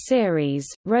 The Series,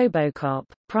 RoboCop,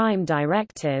 Prime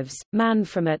Directives, Man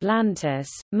from Atlantis,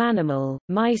 Manimal,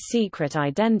 My Secret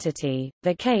Identity,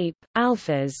 The Cape,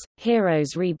 Alphas,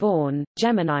 Heroes Reborn,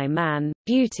 Gemini Man,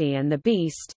 Beauty and the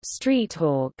Beast, Street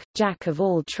Hawk, Jack of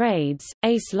All Trades,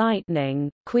 Ace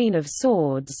Lightning, Queen of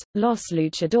Swords, Los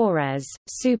Luchadores,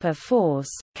 Super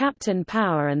Force, Captain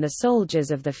Power and the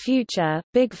Soldiers of the Future,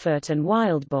 Bigfoot and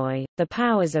Wildboy, The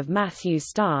Powers of Matthew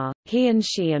Starr, He and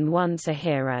She and Once a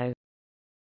Hero.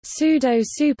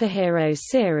 Pseudo-superhero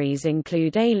series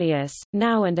include Alias,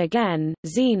 Now and Again,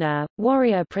 Xena,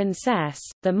 Warrior Princess,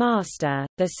 The Master,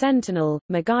 The Sentinel,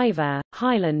 MacGyver,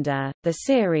 Highlander, The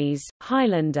Series,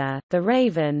 Highlander, The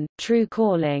Raven, True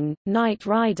Calling, Knight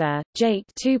Rider, Jake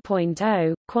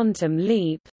 2.0, Quantum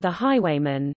Leap, The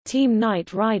Highwayman, Team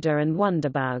Knight Rider and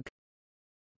Wonderbug.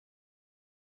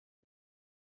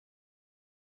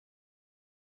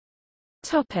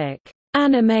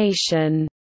 Animation.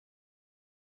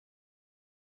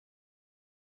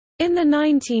 In the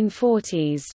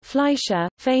 1940s, Fleischer,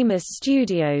 Famous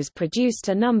Studios produced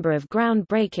a number of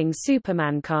groundbreaking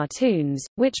Superman cartoons,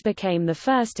 which became the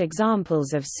first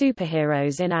examples of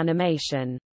superheroes in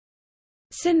animation.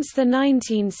 Since the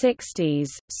 1960s,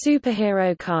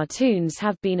 superhero cartoons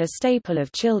have been a staple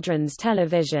of children's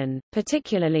television,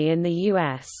 particularly in the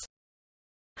U.S.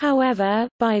 However,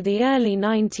 by the early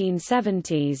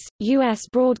 1970s, U.S.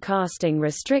 broadcasting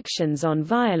restrictions on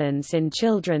violence in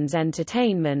children's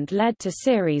entertainment led to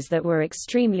series that were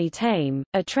extremely tame,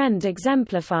 a trend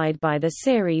exemplified by the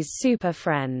series Super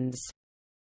Friends.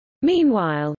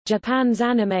 Meanwhile, Japan's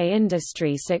anime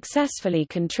industry successfully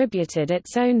contributed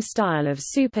its own style of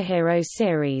superhero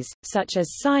series, such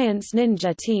as Science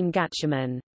Ninja Team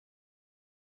Gatchaman.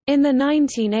 In the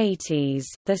 1980s,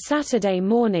 the Saturday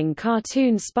morning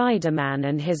cartoon Spider-Man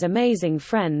and His Amazing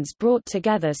Friends brought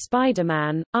together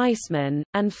Spider-Man, Iceman,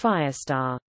 and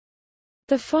Firestar.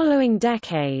 The following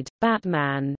decade,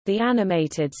 Batman, the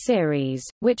animated series,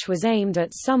 which was aimed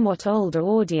at somewhat older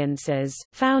audiences,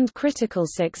 found critical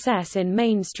success in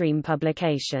mainstream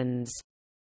publications.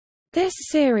 This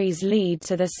series led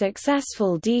to the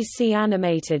successful DC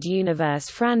Animated Universe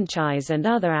franchise and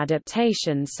other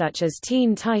adaptations such as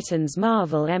Teen Titans.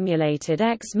 Marvel emulated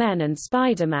X-Men and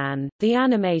Spider-Man, the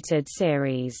animated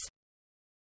series.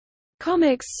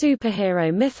 Comics superhero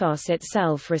mythos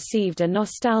itself received a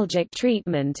nostalgic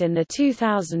treatment in the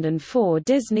 2004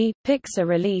 Disney-Pixar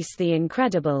release The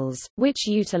Incredibles, which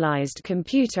utilized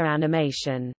computer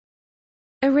animation.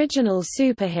 Original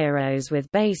superheroes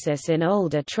with basis in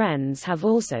older trends have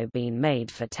also been made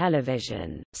for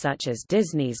television, such as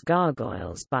Disney's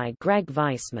Gargoyles by Greg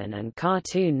Weisman and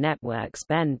Cartoon Network's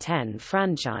Ben 10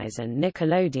 franchise and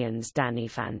Nickelodeon's Danny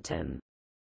Phantom.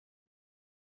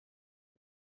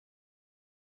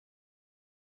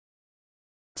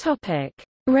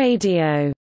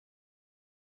 Radio.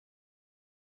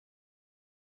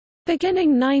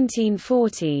 Beginning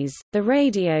 1940s, the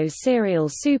radio serial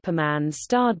Superman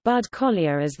starred Bud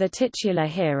Collyer as the titular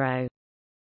hero.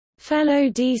 Fellow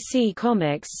DC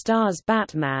Comics stars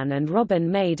Batman and Robin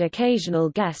made occasional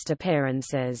guest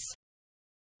appearances.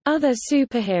 Other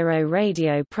superhero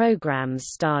radio programs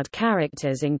starred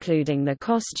characters including the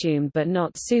costumed but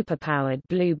not superpowered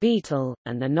Blue Beetle,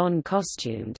 and the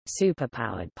non-costumed,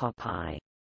 superpowered Popeye.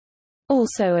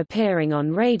 Also appearing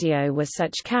on radio were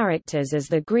such characters as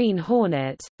the Green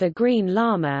Hornet, the Green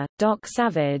Llama, Doc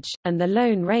Savage, and the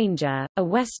Lone Ranger, a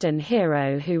Western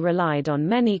hero who relied on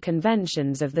many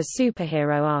conventions of the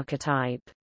superhero archetype.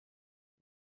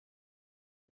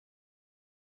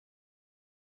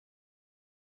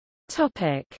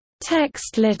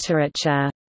 Text literature.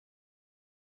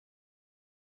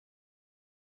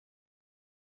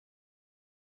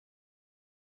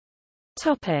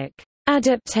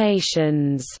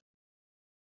 Adaptations.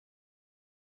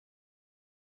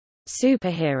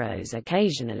 Superheroes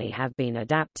occasionally have been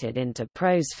adapted into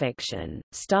prose fiction,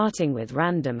 starting with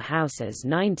Random House's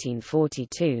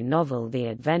 1942 novel The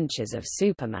Adventures of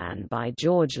Superman by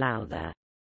George Lowther.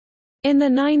 In the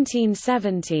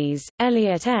 1970s,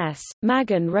 Elliot S.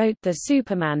 Magan wrote the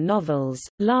Superman novels,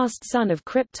 Last Son of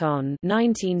Krypton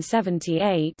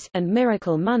 1978 and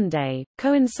Miracle Monday,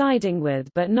 coinciding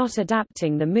with but not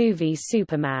adapting the movie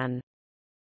Superman.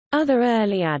 Other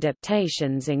early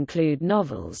adaptations include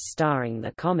novels starring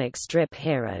the comic strip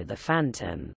hero the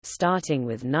Phantom, starting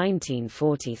with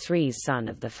 1943's Son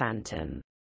of the Phantom.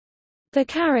 The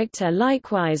character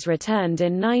likewise returned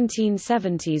in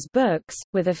 1970s books,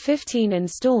 with a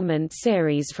 15-installment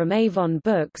series from Avon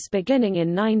Books beginning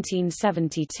in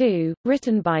 1972,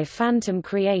 written by Phantom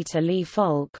creator Lee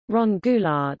Falk, Ron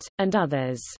Goulart, and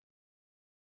others.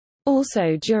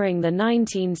 Also during the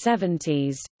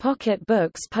 1970s, Pocket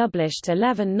Books published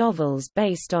 11 novels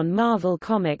based on Marvel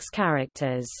Comics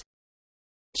characters.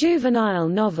 Juvenile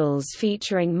novels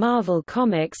featuring Marvel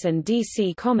Comics and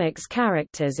DC Comics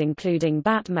characters including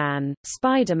Batman,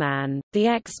 Spider-Man, the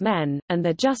X-Men, and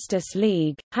the Justice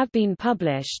League, have been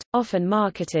published, often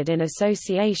marketed in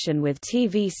association with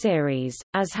TV series,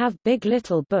 as have Big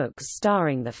Little books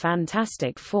starring the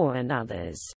Fantastic Four and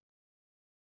others.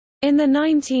 In the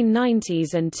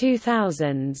 1990s and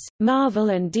 2000s,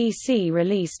 Marvel and DC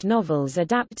released novels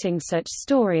adapting such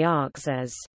story arcs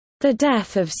as The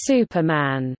Death of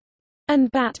Superman and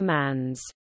Batman's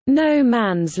No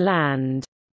Man's Land.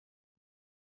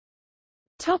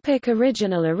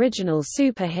 Original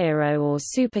superhero or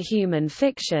superhuman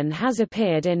fiction has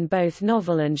appeared in both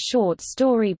novel and short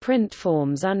story print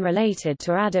forms unrelated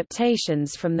to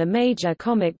adaptations from the major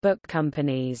comic book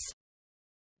companies.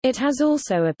 It has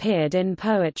also appeared in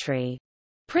poetry.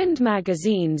 Print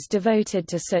magazines devoted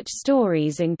to such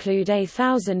stories include A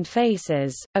Thousand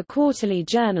Faces, a quarterly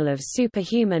journal of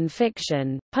superhuman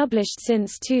fiction, published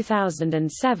since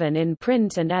 2007 in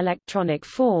print and electronic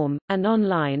form, and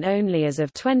online only as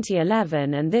of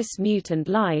 2011, and This Mutant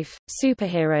Life,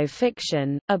 Superhero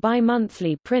Fiction, a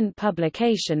bi-monthly print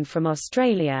publication from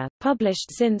Australia,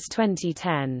 published since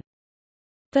 2010.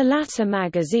 The latter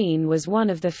magazine was one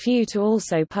of the few to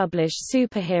also publish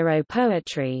superhero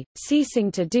poetry, ceasing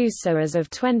to do so as of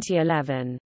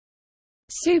 2011.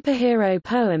 Superhero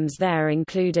poems there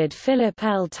included Philip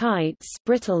L. Tight's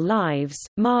Brittle Lives,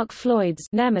 Mark Floyd's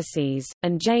Nemesis,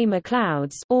 and Jay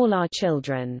McLeod's All Our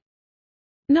Children.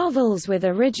 Novels with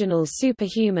original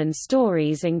superhuman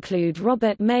stories include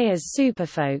Robert Mayer's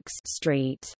Superfolks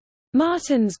Street.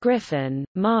 Martin's Griffin,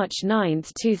 March 9,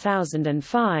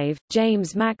 2005,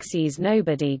 James Maxey's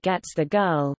Nobody Gets the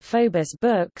Girl, Phobos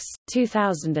Books,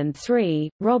 2003,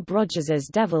 Rob Rogers's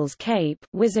Devil's Cape,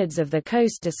 Wizards of the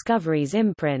Coast Discoveries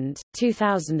imprint,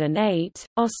 2008,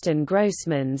 Austin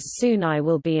Grossman's Soon I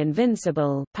Will Be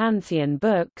Invincible, Pantheon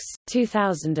Books,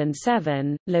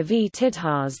 2007, Levi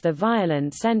Tidhar's The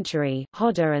Violent Century,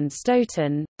 Hodder and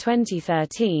Stoughton,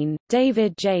 2013,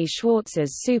 David J.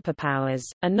 Schwartz's Superpowers,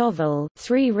 a novel,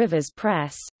 Three Rivers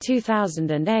Press,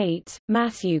 2008,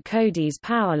 Matthew Cody's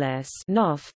Powerless,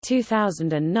 Knopf,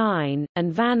 2009,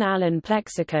 and Van Allen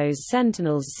Plexico's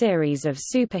Sentinels series of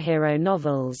superhero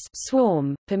novels,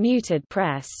 Swarm, Permuted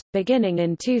Press, beginning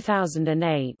in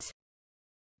 2008.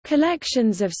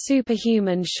 Collections of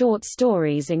superhuman short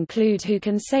stories include Who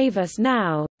Can Save Us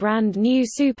Now, Brand New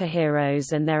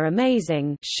Superheroes and Their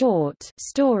Amazing short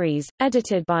stories,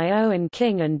 edited by Owen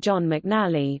King and John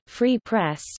McNally, Free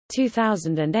Press,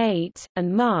 2008,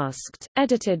 and Masked,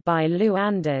 edited by Lou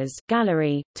Anders,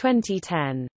 Gallery,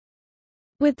 2010.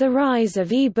 With the rise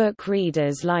of e-book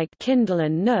readers like Kindle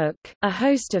and Nook, a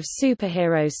host of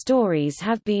superhero stories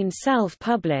have been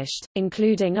self-published,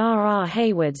 including R. R.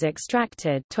 Hayward's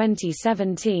Extracted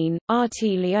 2017, R.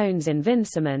 T. Leone's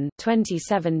Invincible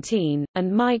 2017,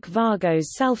 and Mike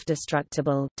Vargo's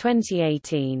Self-Destructible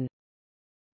 2018.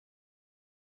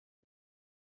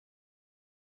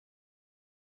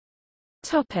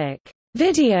 Topic: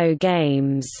 Video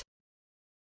games.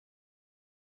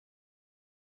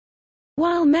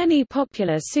 While many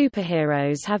popular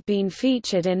superheroes have been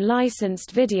featured in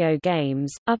licensed video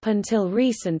games, up until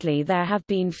recently there have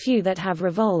been few that have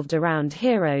revolved around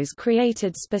heroes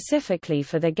created specifically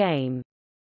for the game.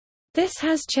 This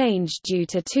has changed due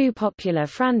to two popular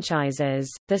franchises,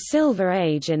 the Silver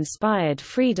Age-inspired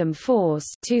Freedom Force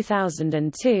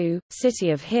 2002,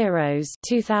 City of Heroes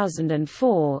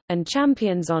 2004, and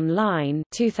Champions Online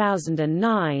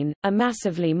 2009, a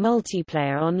massively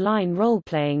multiplayer online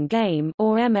role-playing game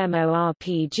or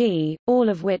MMORPG, all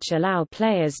of which allow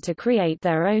players to create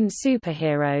their own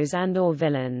superheroes and/or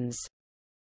villains.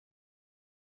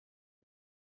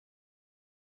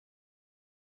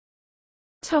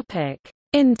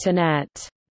 Internet.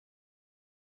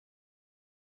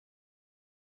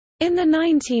 In the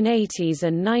 1980s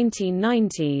and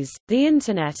 1990s, the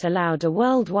Internet allowed a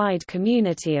worldwide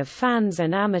community of fans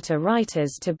and amateur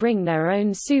writers to bring their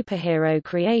own superhero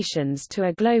creations to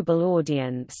a global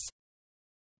audience.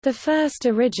 The first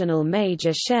original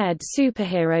major shared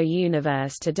superhero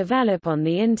universe to develop on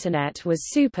the Internet was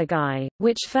Superguy,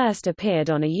 which first appeared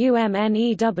on a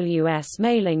UMNEWS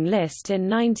mailing list in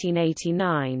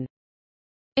 1989.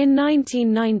 In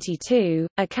 1992,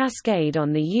 a cascade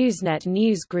on the Usenet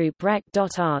newsgroup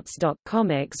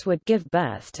rec.arts.comics would give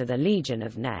birth to the Legion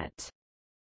of Net.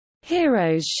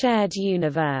 Heroes shared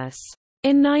universe.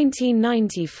 In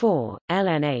 1994,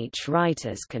 LNH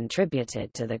writers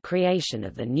contributed to the creation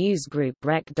of the newsgroup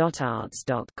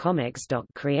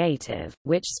rec.arts.comics.creative,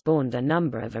 which spawned a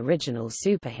number of original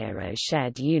superhero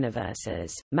shared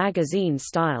universes.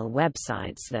 Magazine-style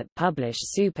websites that publish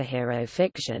superhero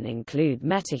fiction include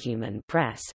Metahuman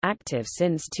Press, active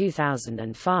since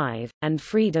 2005, and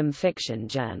Freedom Fiction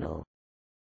Journal.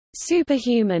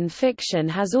 Superhuman fiction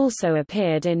has also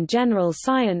appeared in general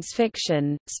science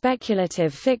fiction,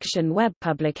 speculative fiction web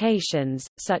publications,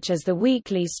 such as the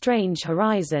weekly Strange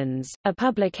Horizons, a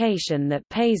publication that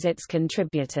pays its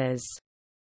contributors.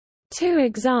 Two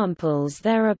examples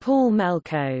there are Paul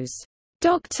Melko's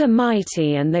Dr.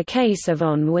 Mighty and the Case of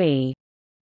Ennui,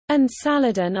 and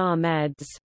Saladin Ahmed's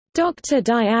Dr.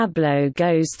 Diablo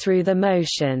Goes Through the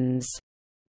Motions.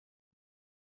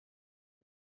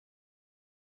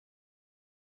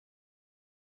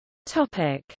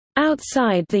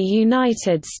 Outside the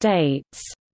United States.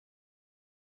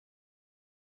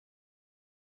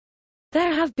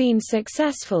 There have been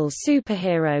successful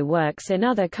superhero works in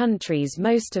other countries,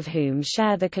 most of whom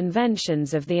share the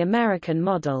conventions of the American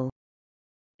model.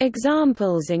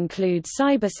 Examples include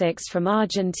Cybersix from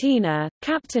Argentina,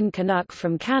 Captain Canuck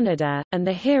from Canada, and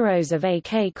the Heroes of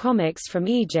AK Comics from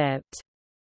Egypt.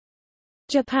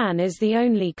 Japan is the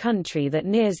only country that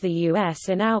nears the US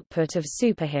in output of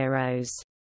superheroes.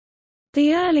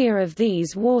 The earlier of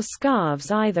these wore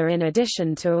scarves either in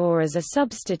addition to or as a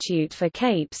substitute for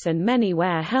capes, and many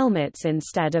wear helmets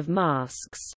instead of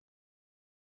masks.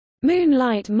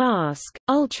 Moonlight Mask,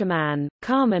 Ultraman,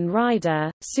 Kamen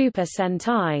Rider, Super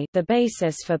Sentai, the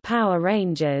basis for Power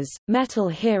Rangers, Metal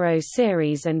Hero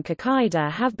series and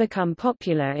Kakaida have become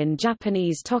popular in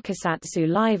Japanese tokusatsu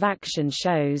live-action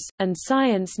shows, and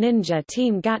Science Ninja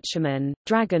Team Gatchaman,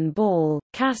 Dragon Ball,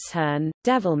 Casshern,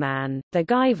 Devilman, The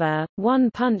Guyver, One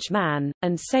Punch Man,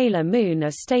 and Sailor Moon are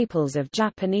staples of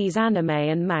Japanese anime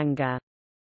and manga.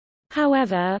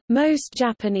 However, most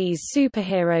Japanese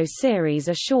superhero series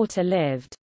are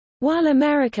shorter-lived. While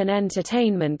American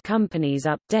entertainment companies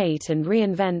update and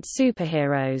reinvent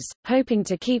superheroes, hoping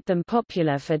to keep them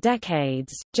popular for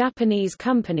decades, Japanese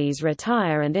companies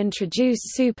retire and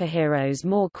introduce superheroes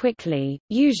more quickly,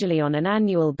 usually on an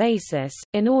annual basis,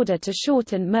 in order to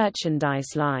shorten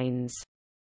merchandise lines.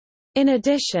 In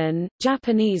addition,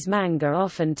 Japanese manga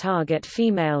often target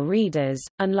female readers,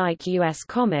 unlike US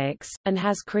comics, and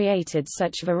has created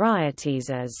such varieties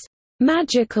as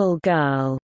Magical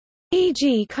Girl,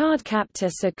 e.g.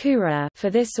 Cardcaptor Sakura, for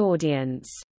this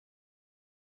audience.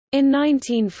 In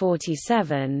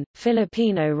 1947,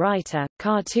 Filipino writer,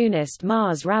 cartoonist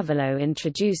Mars Ravelo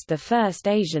introduced the first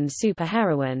Asian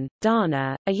superheroine,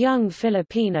 Dana, a young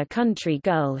Filipina country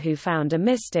girl who found a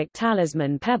mystic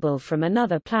talisman pebble from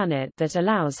another planet that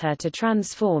allows her to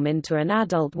transform into an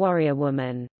adult warrior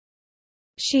woman.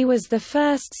 She was the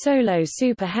first solo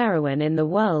superheroine in the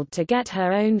world to get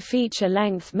her own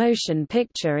feature-length motion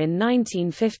picture in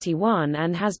 1951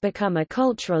 and has become a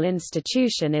cultural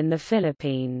institution in the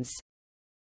Philippines.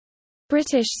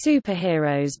 British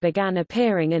superheroes began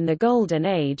appearing in the Golden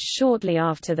Age shortly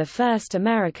after the first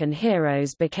American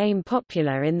heroes became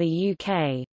popular in the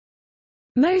UK.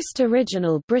 Most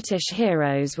original British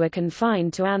heroes were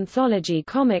confined to anthology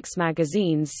comics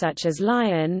magazines such as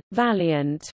Lion,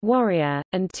 Valiant, Warrior,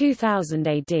 and 2000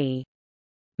 AD.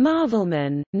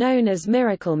 Marvelman, known as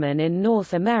Miracleman in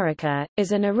North America,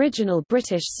 is an original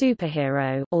British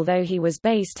superhero, although he was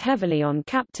based heavily on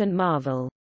Captain Marvel.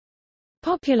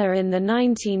 Popular in the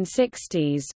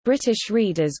 1960s, British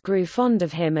readers grew fond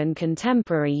of him, and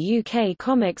contemporary UK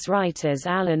comics writers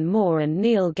Alan Moore and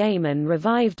Neil Gaiman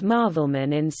revived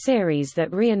Marvelman in series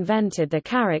that reinvented the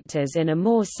characters in a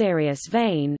more serious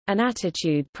vein, an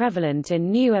attitude prevalent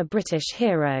in newer British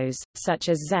heroes, such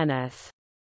as Zenith.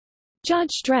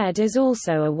 Judge Dredd is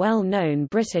also a well-known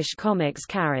British comics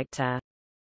character.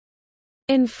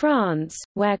 In France,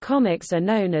 where comics are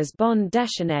known as bande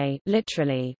dessinée,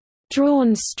 literally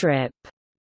drawn strip,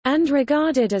 and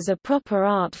regarded as a proper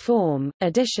art form,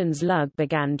 Editions Lug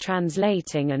began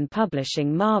translating and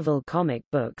publishing Marvel comic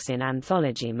books in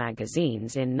anthology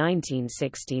magazines in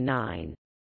 1969.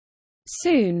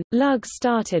 Soon, Lug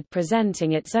started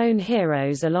presenting its own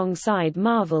heroes alongside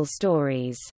Marvel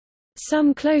stories.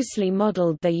 Some closely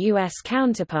modeled their U.S.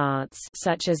 counterparts,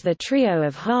 such as the trio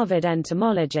of Harvard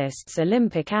entomologists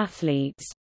Olympic athletes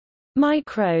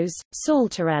Micros,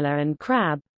 Saltarella and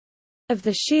Crab, of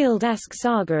the Shield-esque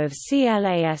saga of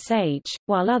CLASH,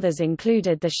 while others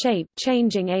included the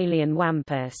shape-changing alien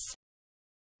Wampus.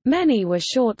 Many were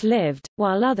short-lived,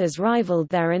 while others rivaled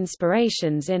their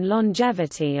inspirations in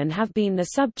longevity and have been the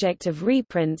subject of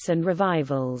reprints and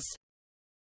revivals.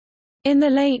 In the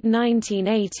late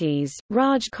 1980s,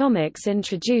 Raj Comics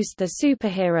introduced the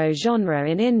superhero genre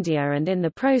in India and in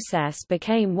the process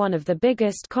became one of the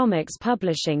biggest comics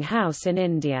publishing house in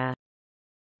India.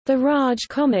 The Raj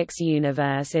Comics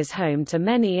universe is home to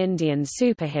many Indian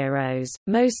superheroes,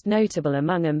 most notable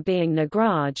among them being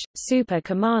Nagraj, Super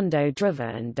Commando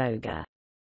Dhruva and Doga.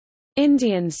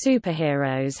 Indian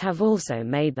superheroes have also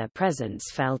made their presence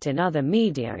felt in other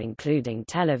media including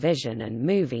television and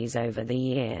movies over the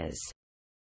years.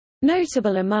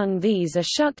 Notable among these are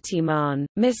Shaktiman,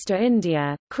 Mr.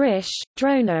 India, Krish,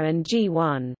 Drona and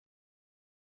G1.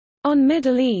 On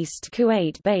Middle East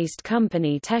Kuwait-based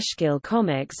company Teshkil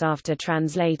Comics after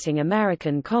translating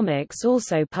American comics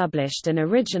also published an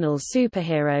original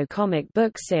superhero comic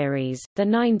book series, The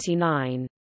 99.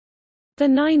 The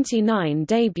 99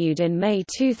 debuted in May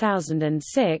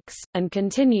 2006, and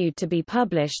continued to be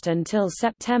published until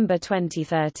September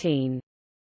 2013.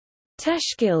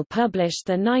 Teshkil published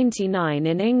The 99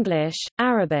 in English,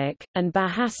 Arabic, and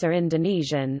Bahasa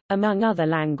Indonesian, among other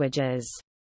languages.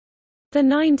 The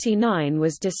 99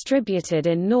 was distributed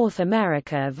in North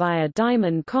America via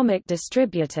Diamond Comic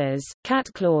Distributors.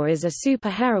 Catclaw is a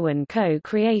superheroine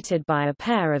co-created by a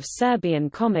pair of Serbian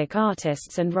comic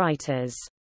artists and writers.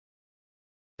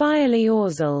 Bialy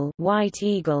Orzel, White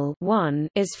Eagle 1,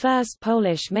 is first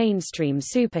Polish mainstream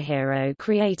superhero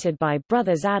created by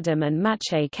brothers Adam and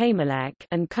Maciej Kamelek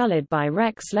and colored by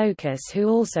Rex Locus, who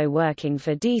also working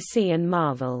for DC and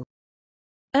Marvel.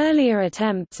 Earlier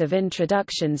attempts of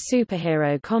introduction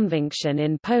superhero convention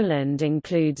in Poland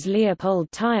includes Leopold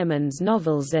Tyerman's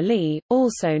novel Zali,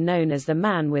 also known as The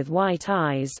Man with White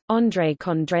Eyes, Andrzej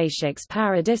Kondratyuk's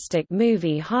parodistic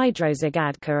movie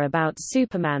Hydrozagadka about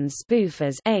Superman's spoof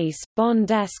as Ace,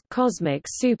 Bond-esque cosmic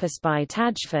superspy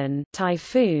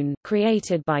Typhoon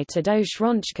created by Tadeusz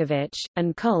Rączkiewicz,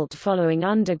 and cult-following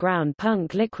underground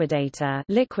punk Liquidator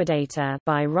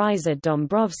by Ryszard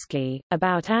Dąbrowski,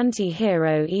 about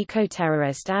anti-hero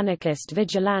eco-terrorist anarchist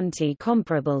vigilante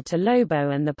comparable to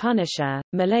Lobo and the Punisher.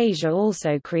 Malaysia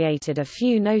also created a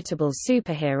few notable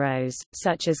superheroes,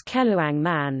 such as Keluang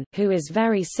Man, who is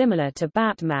very similar to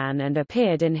Batman and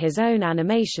appeared in his own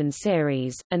animation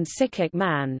series, and Sikik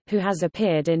Man, who has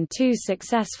appeared in 2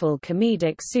 successful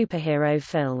comedic superhero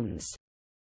films.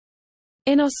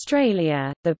 In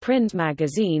Australia, the print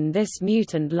magazine This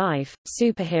Mutant Life,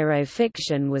 superhero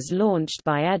fiction was launched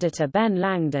by editor Ben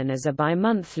Langdon as a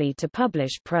bi-monthly to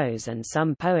publish prose and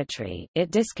some poetry.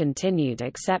 It discontinued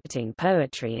accepting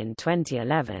poetry in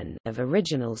 2011 of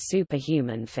original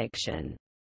superhuman fiction.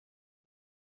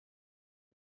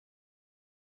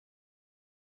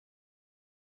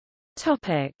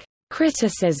 Topic: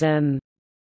 Criticism.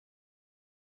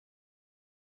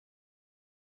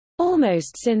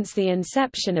 Almost since the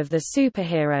inception of the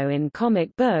superhero in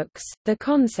comic books, the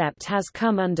concept has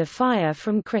come under fire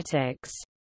from critics.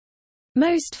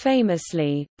 Most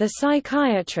famously, the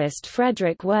psychiatrist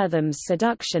Frederick Wortham's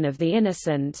Seduction of the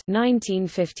Innocent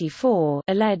 1954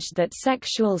 alleged that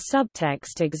sexual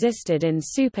subtext existed in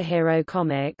superhero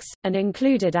comics, and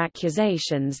included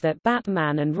accusations that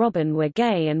Batman and Robin were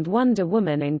gay and Wonder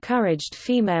Woman encouraged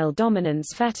female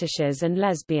dominance fetishes and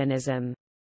lesbianism.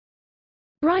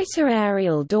 Writer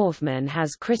Ariel Dorfman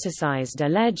has criticized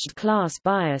alleged class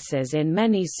biases in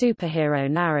many superhero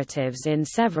narratives in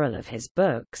several of his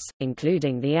books,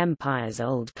 including The Empire's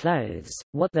Old Clothes,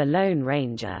 What the Lone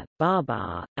Ranger,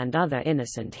 Barbar, and Other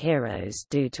Innocent Heroes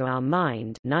Do to Our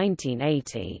Mind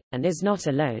 1980, and is not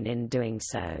alone in doing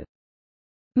so.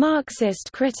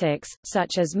 Marxist critics,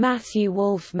 such as Matthew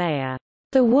Wolfe Mayer,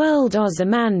 The World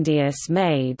Ozymandias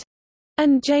Made,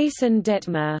 and Jason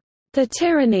Dittmer, The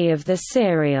Tyranny of the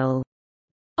Serial,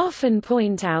 often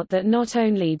point out that not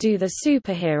only do the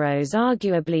superheroes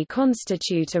arguably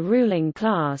constitute a ruling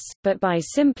class, but by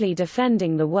simply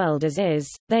defending the world as is,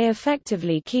 they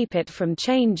effectively keep it from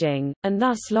changing, and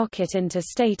thus lock it into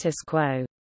status quo.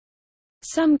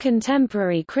 Some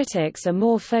contemporary critics are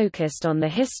more focused on the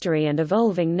history and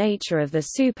evolving nature of the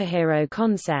superhero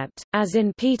concept, as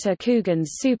in Peter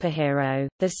Coogan's Superhero: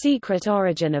 The Secret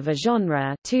Origin of a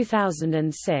Genre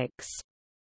 2006.